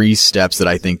the 3 steps that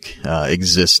I think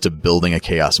exist to building a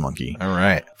Chaos Monkey. All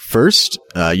right. First,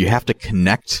 you have to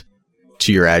connect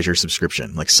to your Azure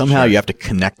subscription. Like somehow you have to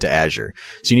connect to Azure.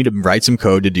 So you need to write some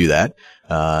code to do that.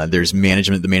 There's the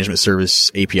management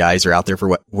service APIs are out there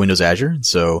for Windows Azure.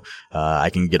 So,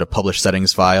 I can get a publish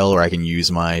settings file, or I can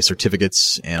use my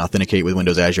certificates and authenticate with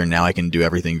Windows Azure. And now I can do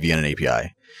everything via an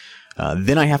API.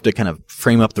 Then I have to kind of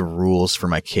frame up the rules for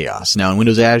my chaos. Now in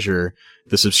Windows Azure,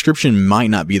 the subscription might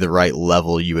not be the right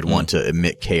level you would want to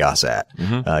emit chaos at.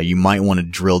 You might want to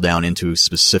drill down into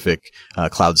specific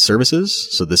cloud services.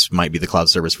 So this might be the cloud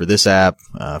service for this app,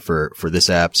 for this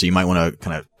app. So you might want to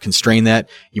kind of constrain that.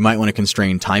 You might want to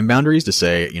constrain time boundaries to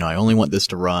say, I only want this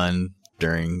to run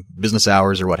during business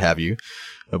hours or what have you.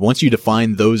 But once you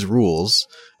define those rules,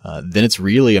 then it's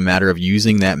really a matter of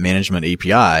using that management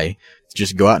API to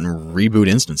just go out and reboot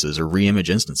instances or reimage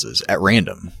instances at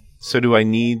random. So do I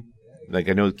need, I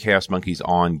know Chaos Monkey's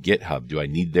on GitHub. Do I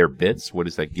need their bits? What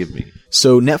does that give me?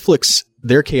 So Netflix,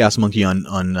 their Chaos Monkey on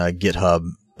GitHub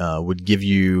would give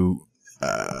you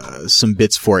some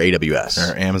bits for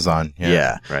AWS or Amazon.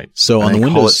 Yeah. Right. So and on the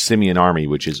Windows, call it SimianArmy,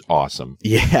 which is awesome.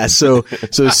 Yeah. So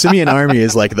SimianArmy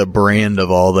is like the brand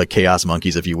of all the Chaos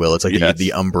Monkeys, if you will. It's like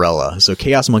the umbrella. So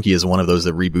Chaos Monkey is one of those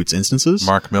that reboots instances.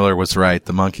 Mark Miller was right.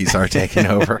 The monkeys are taking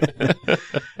over.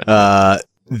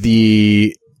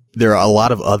 There are a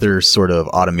lot of other sort of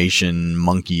automation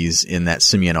monkeys in that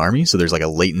SimianArmy. So there's like a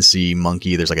latency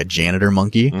monkey. There's like a janitor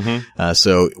monkey.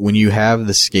 So when you have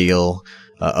the scale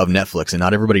of Netflix, and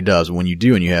not everybody does, but when you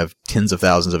do and you have tens of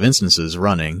thousands of instances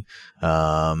running,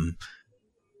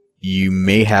 you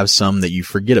may have some that you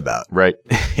forget about. Right.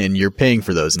 And you're paying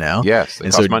for those now. Yes, they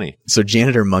cost money. So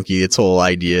Janitor Monkey, its whole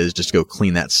idea is just to go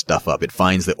clean that stuff up. It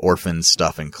finds the orphan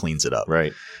stuff and cleans it up.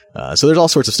 Right. So there's all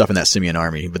sorts of stuff in that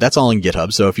SimianArmy, but that's all in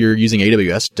GitHub. So if you're using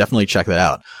AWS, definitely check that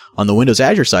out. On the Windows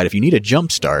Azure side, if you need a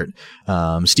jump start,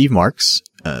 Steve Marks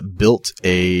built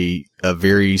a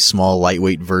very small,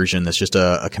 lightweight version that's just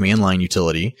a command line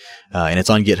utility, and it's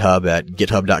on GitHub at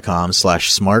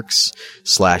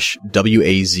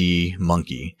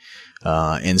github.com/smarks/WAZmonkey.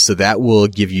 And so that will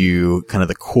give you kind of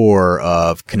the core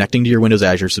of connecting to your Windows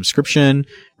Azure subscription,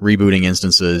 rebooting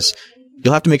instances.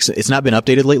 You'll have to make it's not been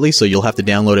updated lately, so you'll have to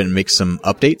download it and make some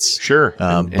updates. Sure.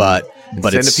 But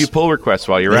send a few pull requests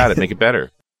while you're at it. Make it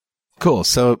better. Cool.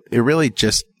 So it really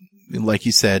just, like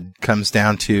you said, comes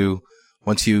down to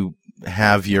once you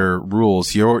have your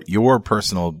rules, your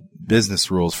personal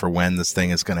business rules for when this thing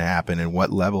is going to happen and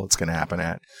what level it's going to happen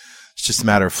at. It's just a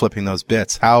matter of flipping those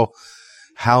bits. How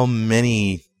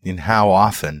many and how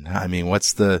often? I mean,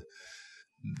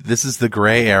 this is the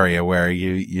gray area where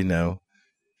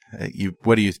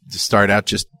what do you start out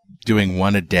just doing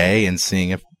one a day and seeing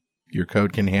if your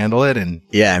code can handle it? And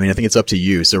yeah, I mean, I think it's up to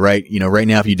you. So right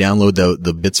now, if you download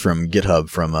the bits from GitHub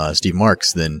from Steve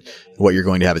Marks, then what you're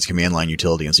going to have is command line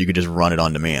utility, and so you could just run it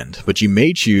on demand. But you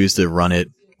may choose to run it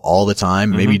all the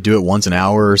time, maybe do it once an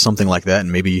hour or something like that,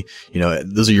 and maybe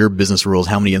those are your business rules.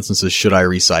 How many instances should I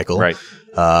recycle? Right.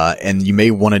 And you may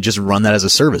want to just run that as a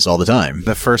service all the time.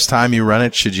 The first time you run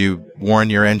it, should you warn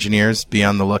your engineers, be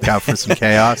on the lookout for some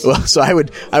chaos? Well, so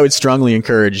I would strongly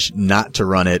encourage not to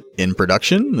run it in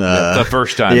production. The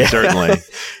first time, certainly.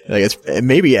 Like it's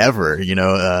maybe ever,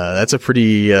 that's a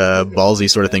pretty, ballsy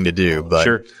sort of thing to do, but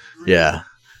sure. Yeah.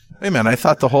 Hey man, I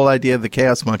thought the whole idea of the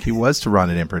Chaos Monkey was to run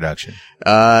it in production.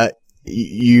 So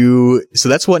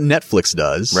that's what Netflix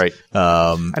does. Right.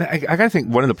 I gotta think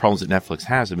one of the problems that Netflix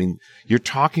has, I mean, you're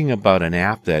talking about an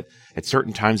app that at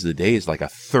certain times of the day is like a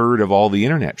third of all the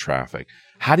internet traffic.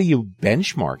 How do you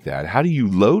benchmark that? How do you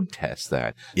load test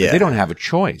that? Yeah. They don't have a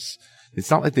choice. It's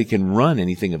not like they can run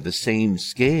anything of the same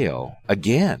scale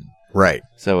again. Right.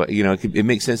 So, it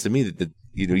makes sense to me that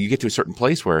you get to a certain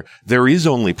place where there is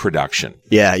only production.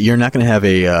 Yeah. You're not going to have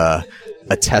a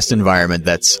test environment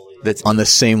that's on the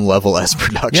same level as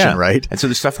production, right? And so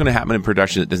there's stuff going to happen in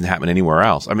production that doesn't happen anywhere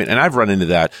else. I mean, and I've run into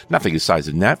that, nothing the size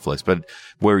of Netflix, but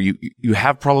where you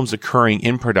have problems occurring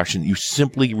in production that you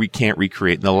simply can't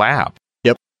recreate in the lab.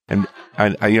 Yep. And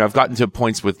I've gotten to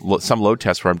points with some load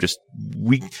tests where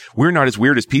we're not as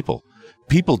weird as people.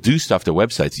 People do stuff to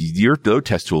websites your load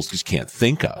test tools just can't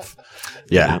think of.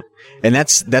 Yeah. And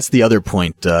that's the other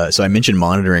point. So I mentioned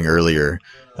monitoring earlier.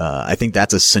 I think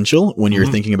that's essential when you're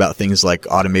thinking about things like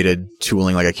automated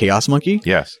tooling like a Chaos Monkey.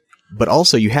 Yes. But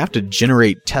also you have to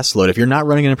generate test load. If you're not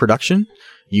running in a production,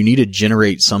 you need to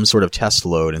generate some sort of test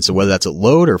load. And so whether that's a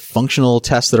load or functional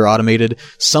tests that are automated,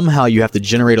 somehow you have to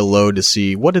generate a load to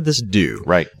see what did this do?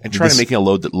 Right. And try to make a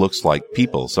load that looks like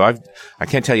people. So I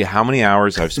can't tell you how many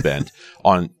hours I've spent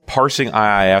on parsing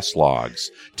IIS logs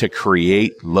to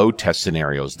create load test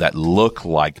scenarios that look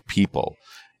like people.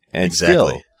 And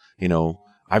exactly. Still,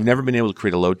 I've never been able to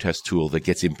create a load test tool that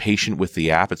gets impatient with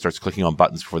the app and starts clicking on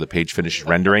buttons before the page finishes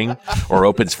rendering or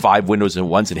opens 5 windows at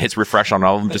once and hits refresh on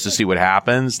all of them just to see what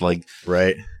happens. Like,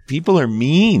 right. People are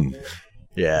mean.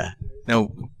 Yeah. Now,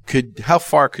 how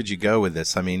far could you go with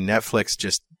this? I mean, Netflix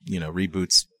just,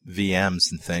 reboots VMs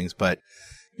and things, but,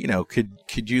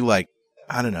 could you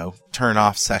turn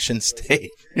off session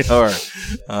state or,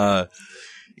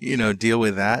 deal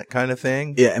with that kind of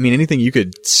thing? Yeah, I mean, anything you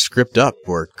could script up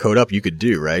or code up, you could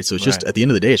do, right? So it's just, at the end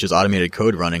of the day, it's just automated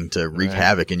code running to wreak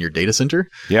havoc in your data center.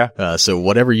 Yeah. So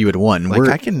whatever you would want.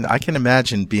 I can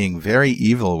imagine being very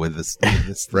evil with this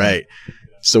right.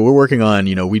 So we're working on,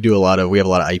 we have a lot of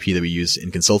IP that we use in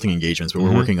consulting engagements, but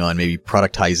we're working on maybe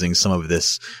productizing some of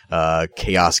this,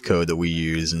 chaos code that we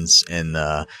use and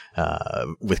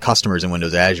with customers in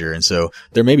Windows Azure. And so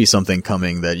there may be something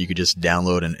coming that you could just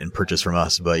download and purchase from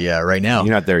us. But yeah, right now.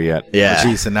 You're not there yet. Yeah.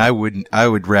 Jeez, and I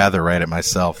would rather write it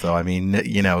myself though. I mean,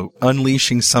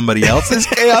 unleashing somebody else's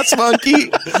Chaos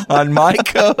Monkey on my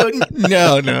code.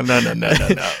 No.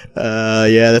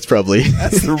 Yeah, that's probably.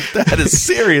 That is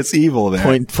serious evil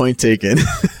there. Point taken.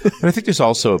 But I think there's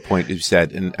also a point you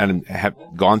said, and have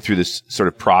gone through this sort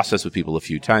of process with people a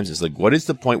few times. Is like, what is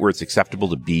the point where it's acceptable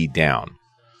to be down?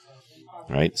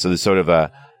 Right. So there's sort of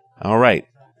all right,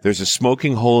 there's a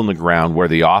smoking hole in the ground where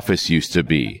the office used to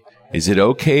be. Is it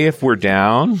okay if we're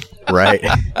down? Right.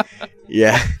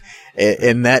 Yeah.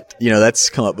 And that, that's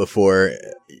come up before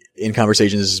in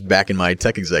conversations back in my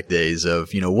tech exec days of,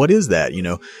 what is that?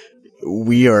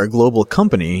 We are a global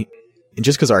company.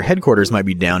 just because our headquarters might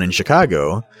be down in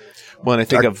Chicago. Well, and I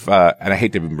think and I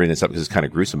hate to bring this up because it's kind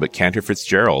of gruesome, but Cantor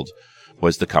Fitzgerald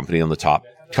was the company on the top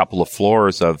couple of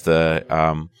floors of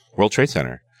the World Trade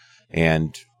Center.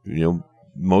 And,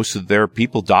 most of their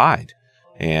people died.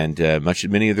 And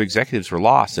many of their executives were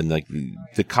lost. And like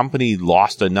the company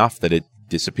lost enough that it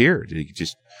disappeared. It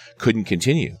just couldn't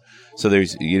continue. So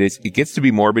it gets to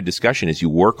be morbid discussion as you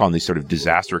work on these sort of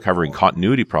disaster recovery and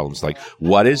continuity problems. Like,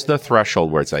 what is the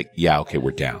threshold where it's like, yeah, okay,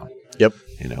 we're down. Yep.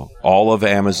 All of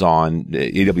Amazon,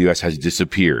 AWS has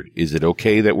disappeared. Is it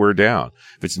okay that we're down?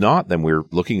 If it's not, then we're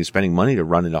looking at spending money to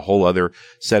run in a whole other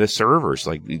set of servers.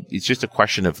 Like, it's just a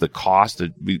question of the cost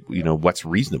of, what's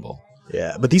reasonable.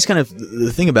 Yeah, but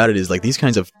the thing about it is like these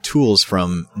kinds of tools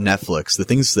from Netflix, the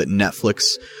things that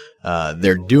Netflix,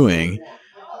 they're doing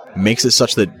makes it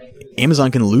such that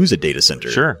Amazon can lose a data center.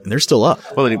 Sure. And they're still up.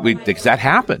 Well, because that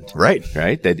happened. Right.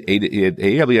 Right? That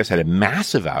AWS had a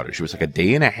massive outage. It was like a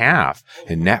day and a half,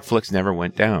 and Netflix never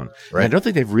went down. Right. And I don't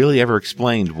think they've really ever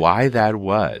explained why that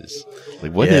was.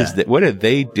 Like, what are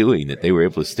they doing that they were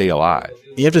able to stay alive?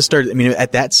 You have to start,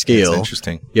 at that scale, That's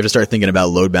interesting. You have to start thinking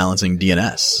about load balancing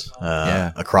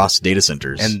DNS across data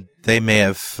centers. And they may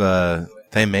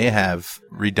have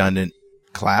redundant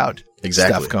cloud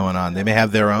stuff going on. They may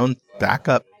have their own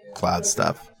backup cloud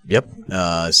stuff. Yep.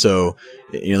 So,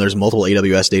 there's multiple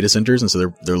AWS data centers, and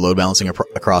so they're load balancing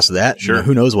across that. Sure.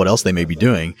 Who knows what else they may be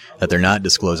doing that they're not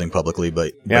disclosing publicly,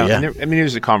 but yeah. And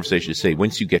there's a conversation to say,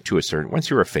 once you're a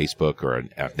Facebook or a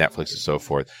Netflix and so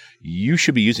forth, you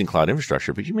should be using cloud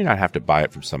infrastructure, but you may not have to buy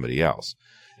it from somebody else.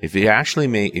 If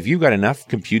you've got enough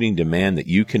computing demand that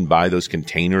you can buy those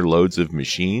container loads of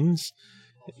machines,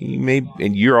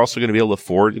 and you're also going to be able to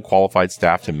afford qualified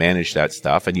staff to manage that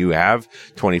stuff, and you have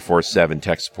 24/7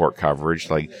 tech support coverage.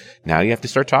 Like, now you have to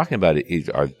start talking about it.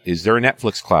 Is there a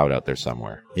Netflix cloud out there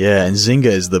somewhere? Yeah, and Zynga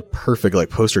is the perfect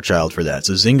poster child for that.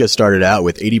 So Zynga started out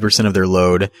with 80% of their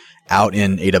load out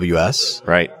in AWS,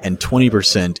 right, and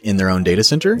 20% in their own data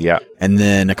center. Yeah, and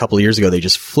then a couple of years ago they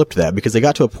just flipped that because they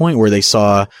got to a point where they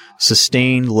saw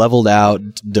sustained, leveled out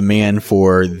demand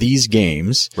for these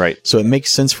games. Right. So it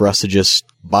makes sense for us to just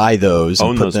buy those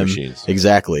and put those them machines.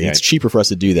 Exactly. Yeah. It's cheaper for us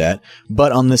to do that.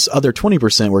 But on this other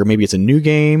 20% where maybe it's a new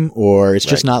game or it's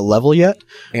just not level yet,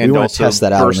 and we want to test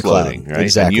that out in the cloud. Loading, right?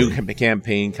 Exactly. A new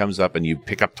campaign comes up and you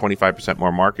pick up 25%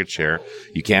 more market share.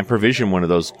 You can't provision one of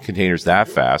those containers that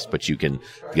fast, but you can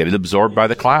get it absorbed by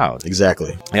the cloud.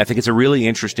 Exactly. And I think it's a really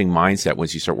interesting mindset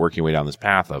once you start working your way down this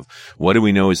path of what do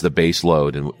we know is the base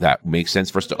load, and that makes sense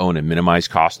for us to own and minimize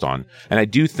cost on. And I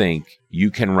do think you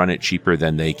can run it cheaper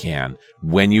than they can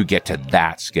when you get to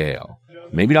that scale.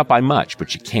 Maybe not by much,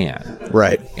 but you can.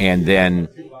 Right. And then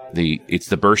it's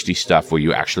the bursty stuff where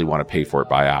you actually want to pay for it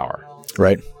by hour.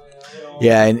 Right.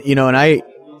 Yeah. And,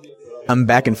 I'm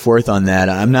back and forth on that.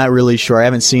 I'm not really sure. I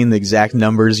haven't seen the exact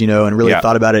numbers, and really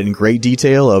thought about it in great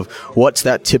detail of what's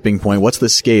that tipping point? What's the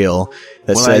scale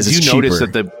that says it's cheaper? Notice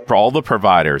that for all the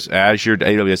providers, Azure,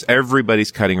 AWS,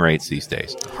 everybody's cutting rates these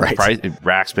days. Right.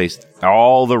 Rackspace,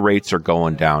 all the rates are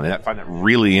going down. And I find that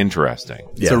really interesting.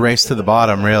 It's a race to the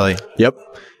bottom, really. Yep.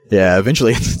 Yeah.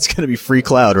 Eventually it's going to be free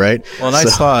cloud, right? Well,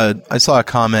 and I saw a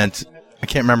comment, I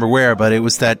can't remember where, but it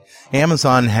was that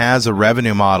Amazon has a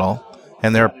revenue model,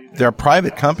 and they're a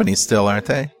private company still, aren't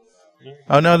they?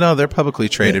 Oh, no, they're publicly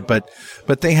traded, but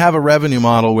they have a revenue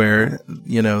model where,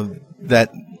 that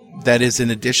is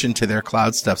in addition to their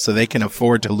cloud stuff, so they can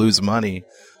afford to lose money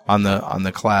on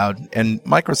the cloud. And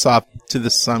Microsoft, to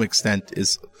some extent,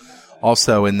 is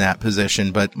also in that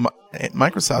position, but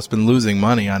Microsoft's been losing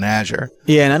money on Azure.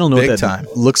 Yeah, and I don't know what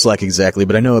that looks like exactly,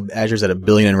 but I know Azure's at $1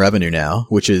 billion in revenue now,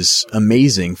 which is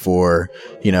amazing for,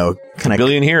 kind of $1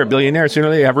 billion here, $1 billion there. Sooner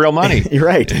they have real money. You're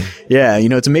right. Yeah,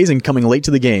 it's amazing coming late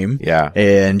to the game. Yeah,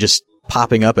 and just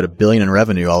popping up at $1 billion in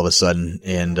revenue all of a sudden,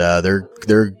 and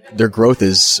their growth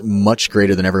is much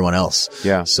greater than everyone else.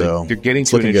 Yeah, so they're getting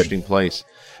to an interesting place.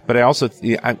 But I also,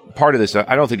 part of this,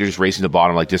 I don't think they're just racing to the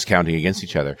bottom, like discounting against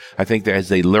each other. I think that as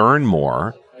they learn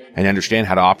more and understand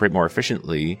how to operate more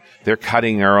efficiently, they're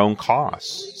cutting their own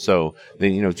costs. So,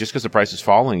 just because the price is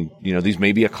falling, these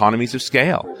may be economies of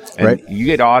scale. And right. You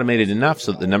get automated enough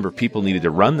so that the number of people needed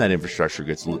to run that infrastructure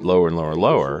gets lower and lower and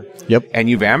lower. Yep. And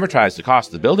you've amortized the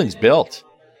cost. The building's built,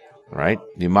 right?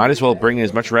 You might as well bring in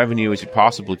as much revenue as you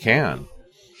possibly can.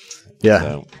 Yeah.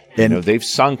 So, they've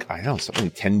sunk, something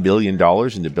like $10 billion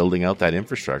into building out that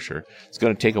infrastructure. It's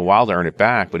going to take a while to earn it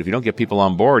back, but if you don't get people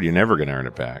on board, you're never going to earn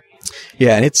it back.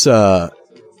 Yeah, and it's the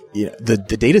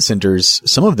data centers,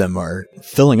 some of them are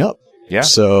filling up. Yeah.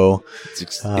 So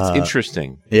it's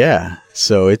interesting. Yeah.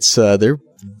 So it's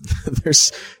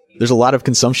there's a lot of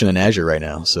consumption in Azure right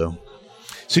now. So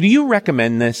So do you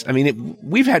recommend this? I mean,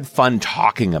 we've had fun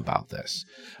talking about this.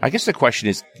 I guess the question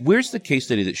is, where's the case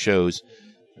study that shows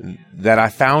that I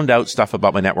found out stuff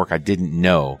about my network I didn't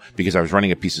know because I was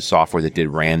running a piece of software that did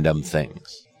random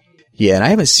things? Yeah, and I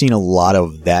haven't seen a lot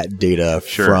of that data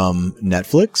from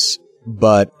Netflix,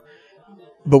 but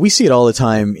we see it all the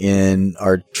time in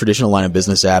our traditional line of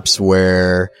business apps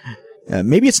where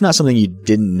maybe it's not something you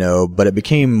didn't know, but it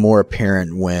became more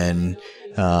apparent when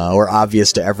or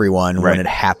obvious to everyone when it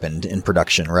happened in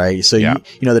production, right? So, you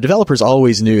know, the developers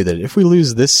always knew that if we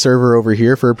lose this server over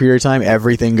here for a period of time,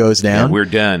 everything goes down. Yeah, we're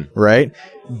done. Right?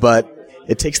 But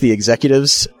it takes the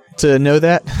executives to know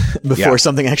that before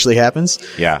something actually happens.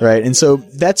 Yeah. Right. And so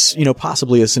that's, you know,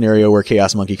 possibly a scenario where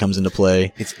Chaos Monkey comes into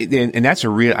play. And that's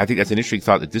I think that's an interesting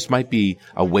thought, that this might be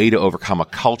a way to overcome a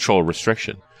cultural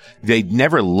restriction. They'd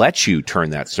never let you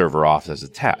turn that server off as a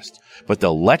test, but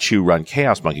they'll let you run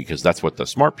Chaos Monkey because that's what the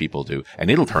smart people do, and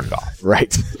it'll turn it off.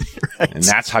 Right. Right. And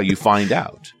that's how you find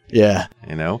out. Yeah.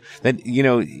 You know, then, you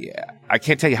know, I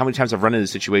can't tell you how many times I've run into a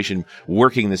situation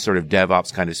working in this sort of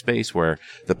DevOps kind of space where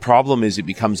the problem is it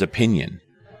becomes opinion,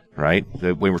 right?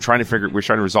 When we're trying to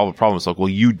resolve a problem, it's like, well,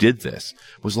 you did this.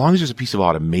 Well, as long as there's a piece of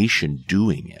automation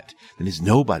doing it, then it's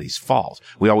nobody's fault.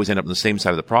 We always end up on the same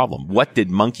side of the problem. What did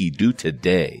Monkey do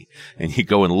today? And you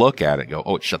go and look at it and go,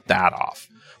 oh, it shut that off.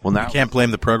 Well, now you can't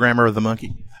blame the programmer or the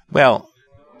monkey. Well,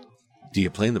 do you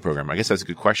blame the programmer? I guess that's a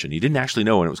good question. You didn't actually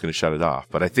know when it was going to shut it off.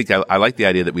 But I think I like the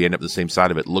idea that we end up on the same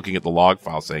side of it, looking at the log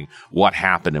file saying, what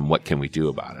happened and what can we do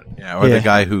about it? Yeah, or the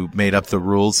guy who made up the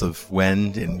rules of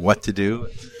when and what to do.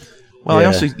 Well, I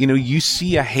also, you know, you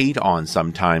see a hate on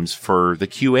sometimes for the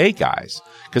QA guys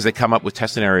because they come up with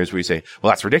test scenarios where you say,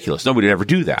 well, that's ridiculous. Nobody would ever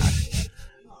do that.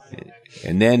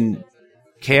 And then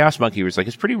Chaos Monkey was like,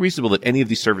 it's pretty reasonable that any of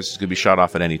these services could be shut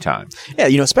off at any time. Yeah,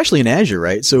 you know, especially in Azure,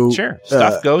 right? So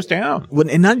stuff goes down.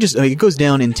 And not just, it goes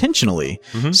down intentionally.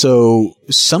 Mm-hmm. So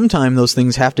sometime those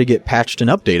things have to get patched and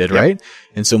updated, right?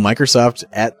 And so Microsoft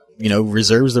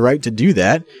reserves the right to do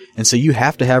that. And so you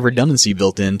have to have redundancy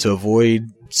built in to avoid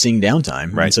seeing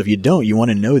downtime. Right. And so if you don't, you want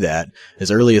to know that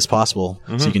as early as possible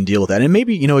so you can deal with that. And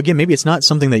maybe, you know, again, maybe it's not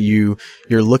something that you're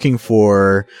looking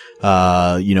for,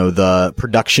 the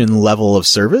production level of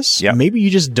service. Yep. Maybe you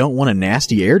just don't want a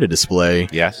nasty error to display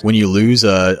when you lose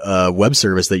a web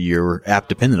service that your app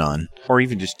depended on. Or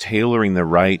even just tailoring the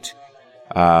right,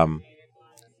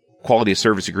 quality of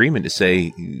service agreement to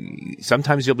say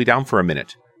sometimes you'll be down for a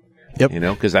minute. Yep. You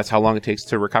know, because that's how long it takes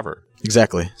to recover.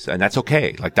 Exactly. So, and that's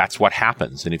okay. Like, that's what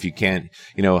happens. And if you can't,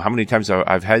 you know, how many times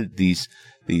I've had these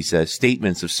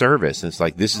statements of service, and it's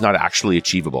like, this is not actually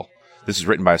achievable. This is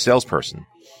written by a salesperson.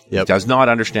 Yep. Does not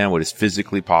understand what is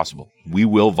physically possible. We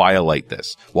will violate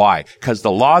this. Why? Because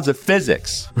the laws of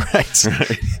physics. Right.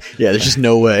 Yeah, there's just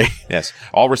no way. Yes.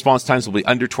 All response times will be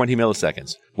under 20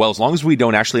 milliseconds. Well, as long as we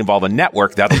don't actually involve a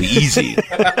network, that'll be easy.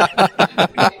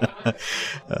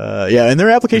 And there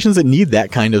are applications that need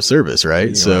that kind of service, right?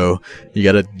 Yeah. So you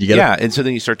gotta. Yeah. And so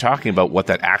then you start talking about what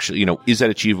that actually, you know, is that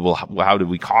achievable? How do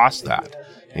we cost that?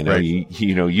 You know,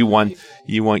 you want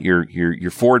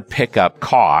your Ford pickup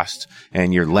cost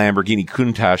and your Lamborghini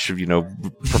Countach, you know,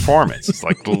 performance. It's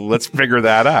like, let's figure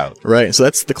that out. Right. So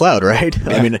that's the cloud, right?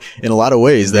 Yeah. I mean, in a lot of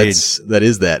ways, that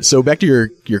is that. So back to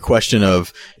your question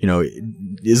of, you know,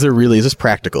 is this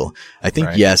practical? I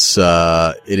think yes,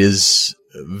 it is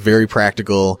very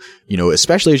practical, you know,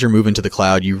 especially as you're moving to the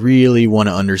cloud. You really want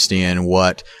to understand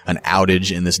what an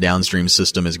outage in this downstream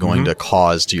system is going to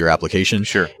cause to your application.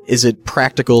 Sure. Is it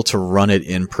practical to run it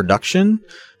in production?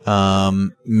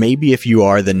 Maybe if you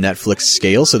are the Netflix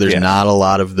scale, so there's not a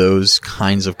lot of those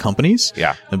kinds of companies.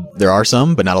 Yeah. There are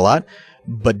some, but not a lot.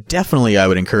 But definitely I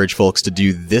would encourage folks to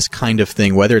do this kind of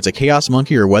thing, whether it's a Chaos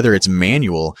Monkey or whether it's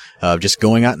manual, just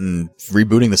going out and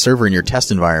rebooting the server in your test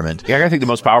environment. Yeah, I think the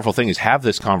most powerful thing is have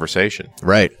this conversation.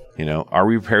 Right. You know, are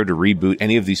we prepared to reboot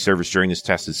any of these servers during this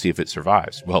test and see if it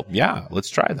survives? Well, yeah, let's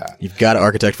try that. You've got to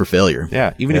architect for failure.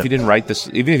 Yeah, even if you didn't write this,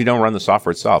 even if you don't run the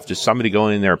software itself, just somebody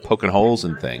going in there poking holes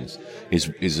in things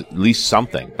is at least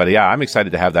something. But yeah, I'm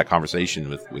excited to have that conversation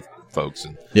with folks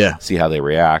and see how they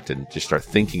react and just start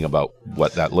thinking about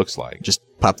what that looks like. Just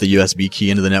pop the USB key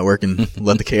into the network and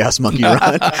let the Chaos Monkey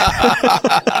run.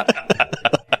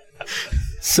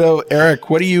 So, Eric,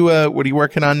 what are you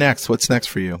working on next? What's next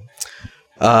for you?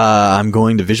 I'm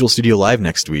going to Visual Studio Live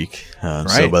next week.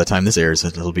 So by the time this airs,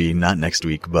 it'll be not next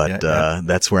week, but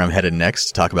that's where I'm headed next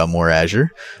to talk about more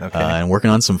Azure. Okay. And working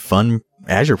on some fun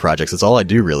Azure projects. That's all I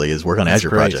do really is work on Azure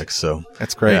projects. So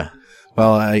that's great. Yeah.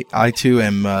 Well, I too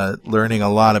am learning a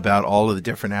lot about all of the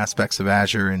different aspects of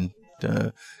Azure and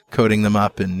coding them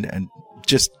up and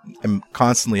just am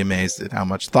constantly amazed at how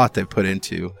much thought they've put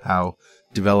into how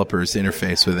developers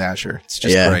interface with Azure. It's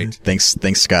just great. Thanks,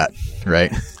 Scott.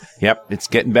 Right? Yep, it's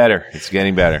getting better. It's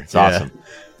getting better. It's awesome.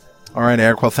 All right,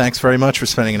 Eric. Well, thanks very much for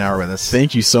spending an hour with us.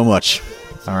 Thank you so much.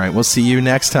 All right, we'll see you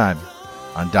next time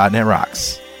on .NET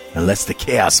Rocks. Unless the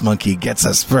Chaos Monkey gets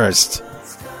us first.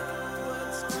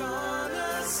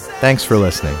 Thanks for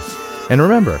listening. And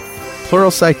remember,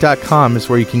 Pluralsight.com is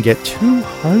where you can get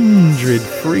 200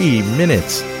 free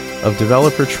minutes of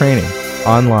developer training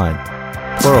online.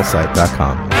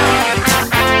 Pluralsight.com.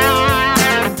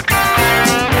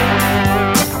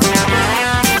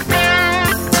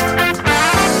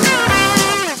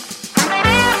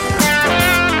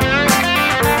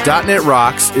 .NET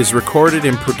Rocks is recorded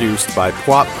and produced by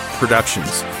PWOP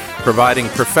Productions, providing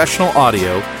professional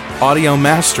audio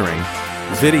mastering,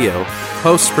 video,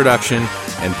 post-production,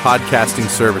 and podcasting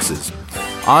services.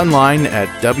 Online at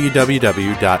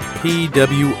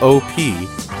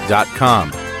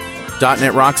www.pwop.com.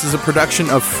 .NET Rocks is a production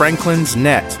of Franklin's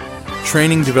Net,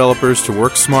 training developers to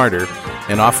work smarter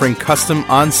and offering custom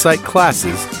on-site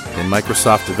classes in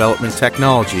Microsoft development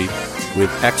technology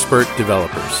with expert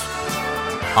developers.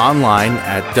 Online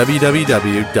at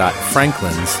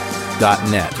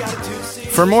www.franklins.net.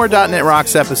 For more .NET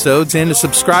Rocks episodes and to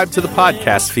subscribe to the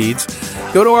podcast feeds,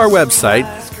 go to our website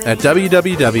at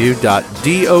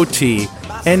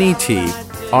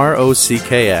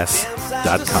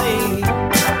www.dotnetrocks.com.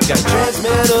 Got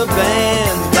transmitter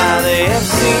banned by the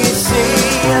FCC.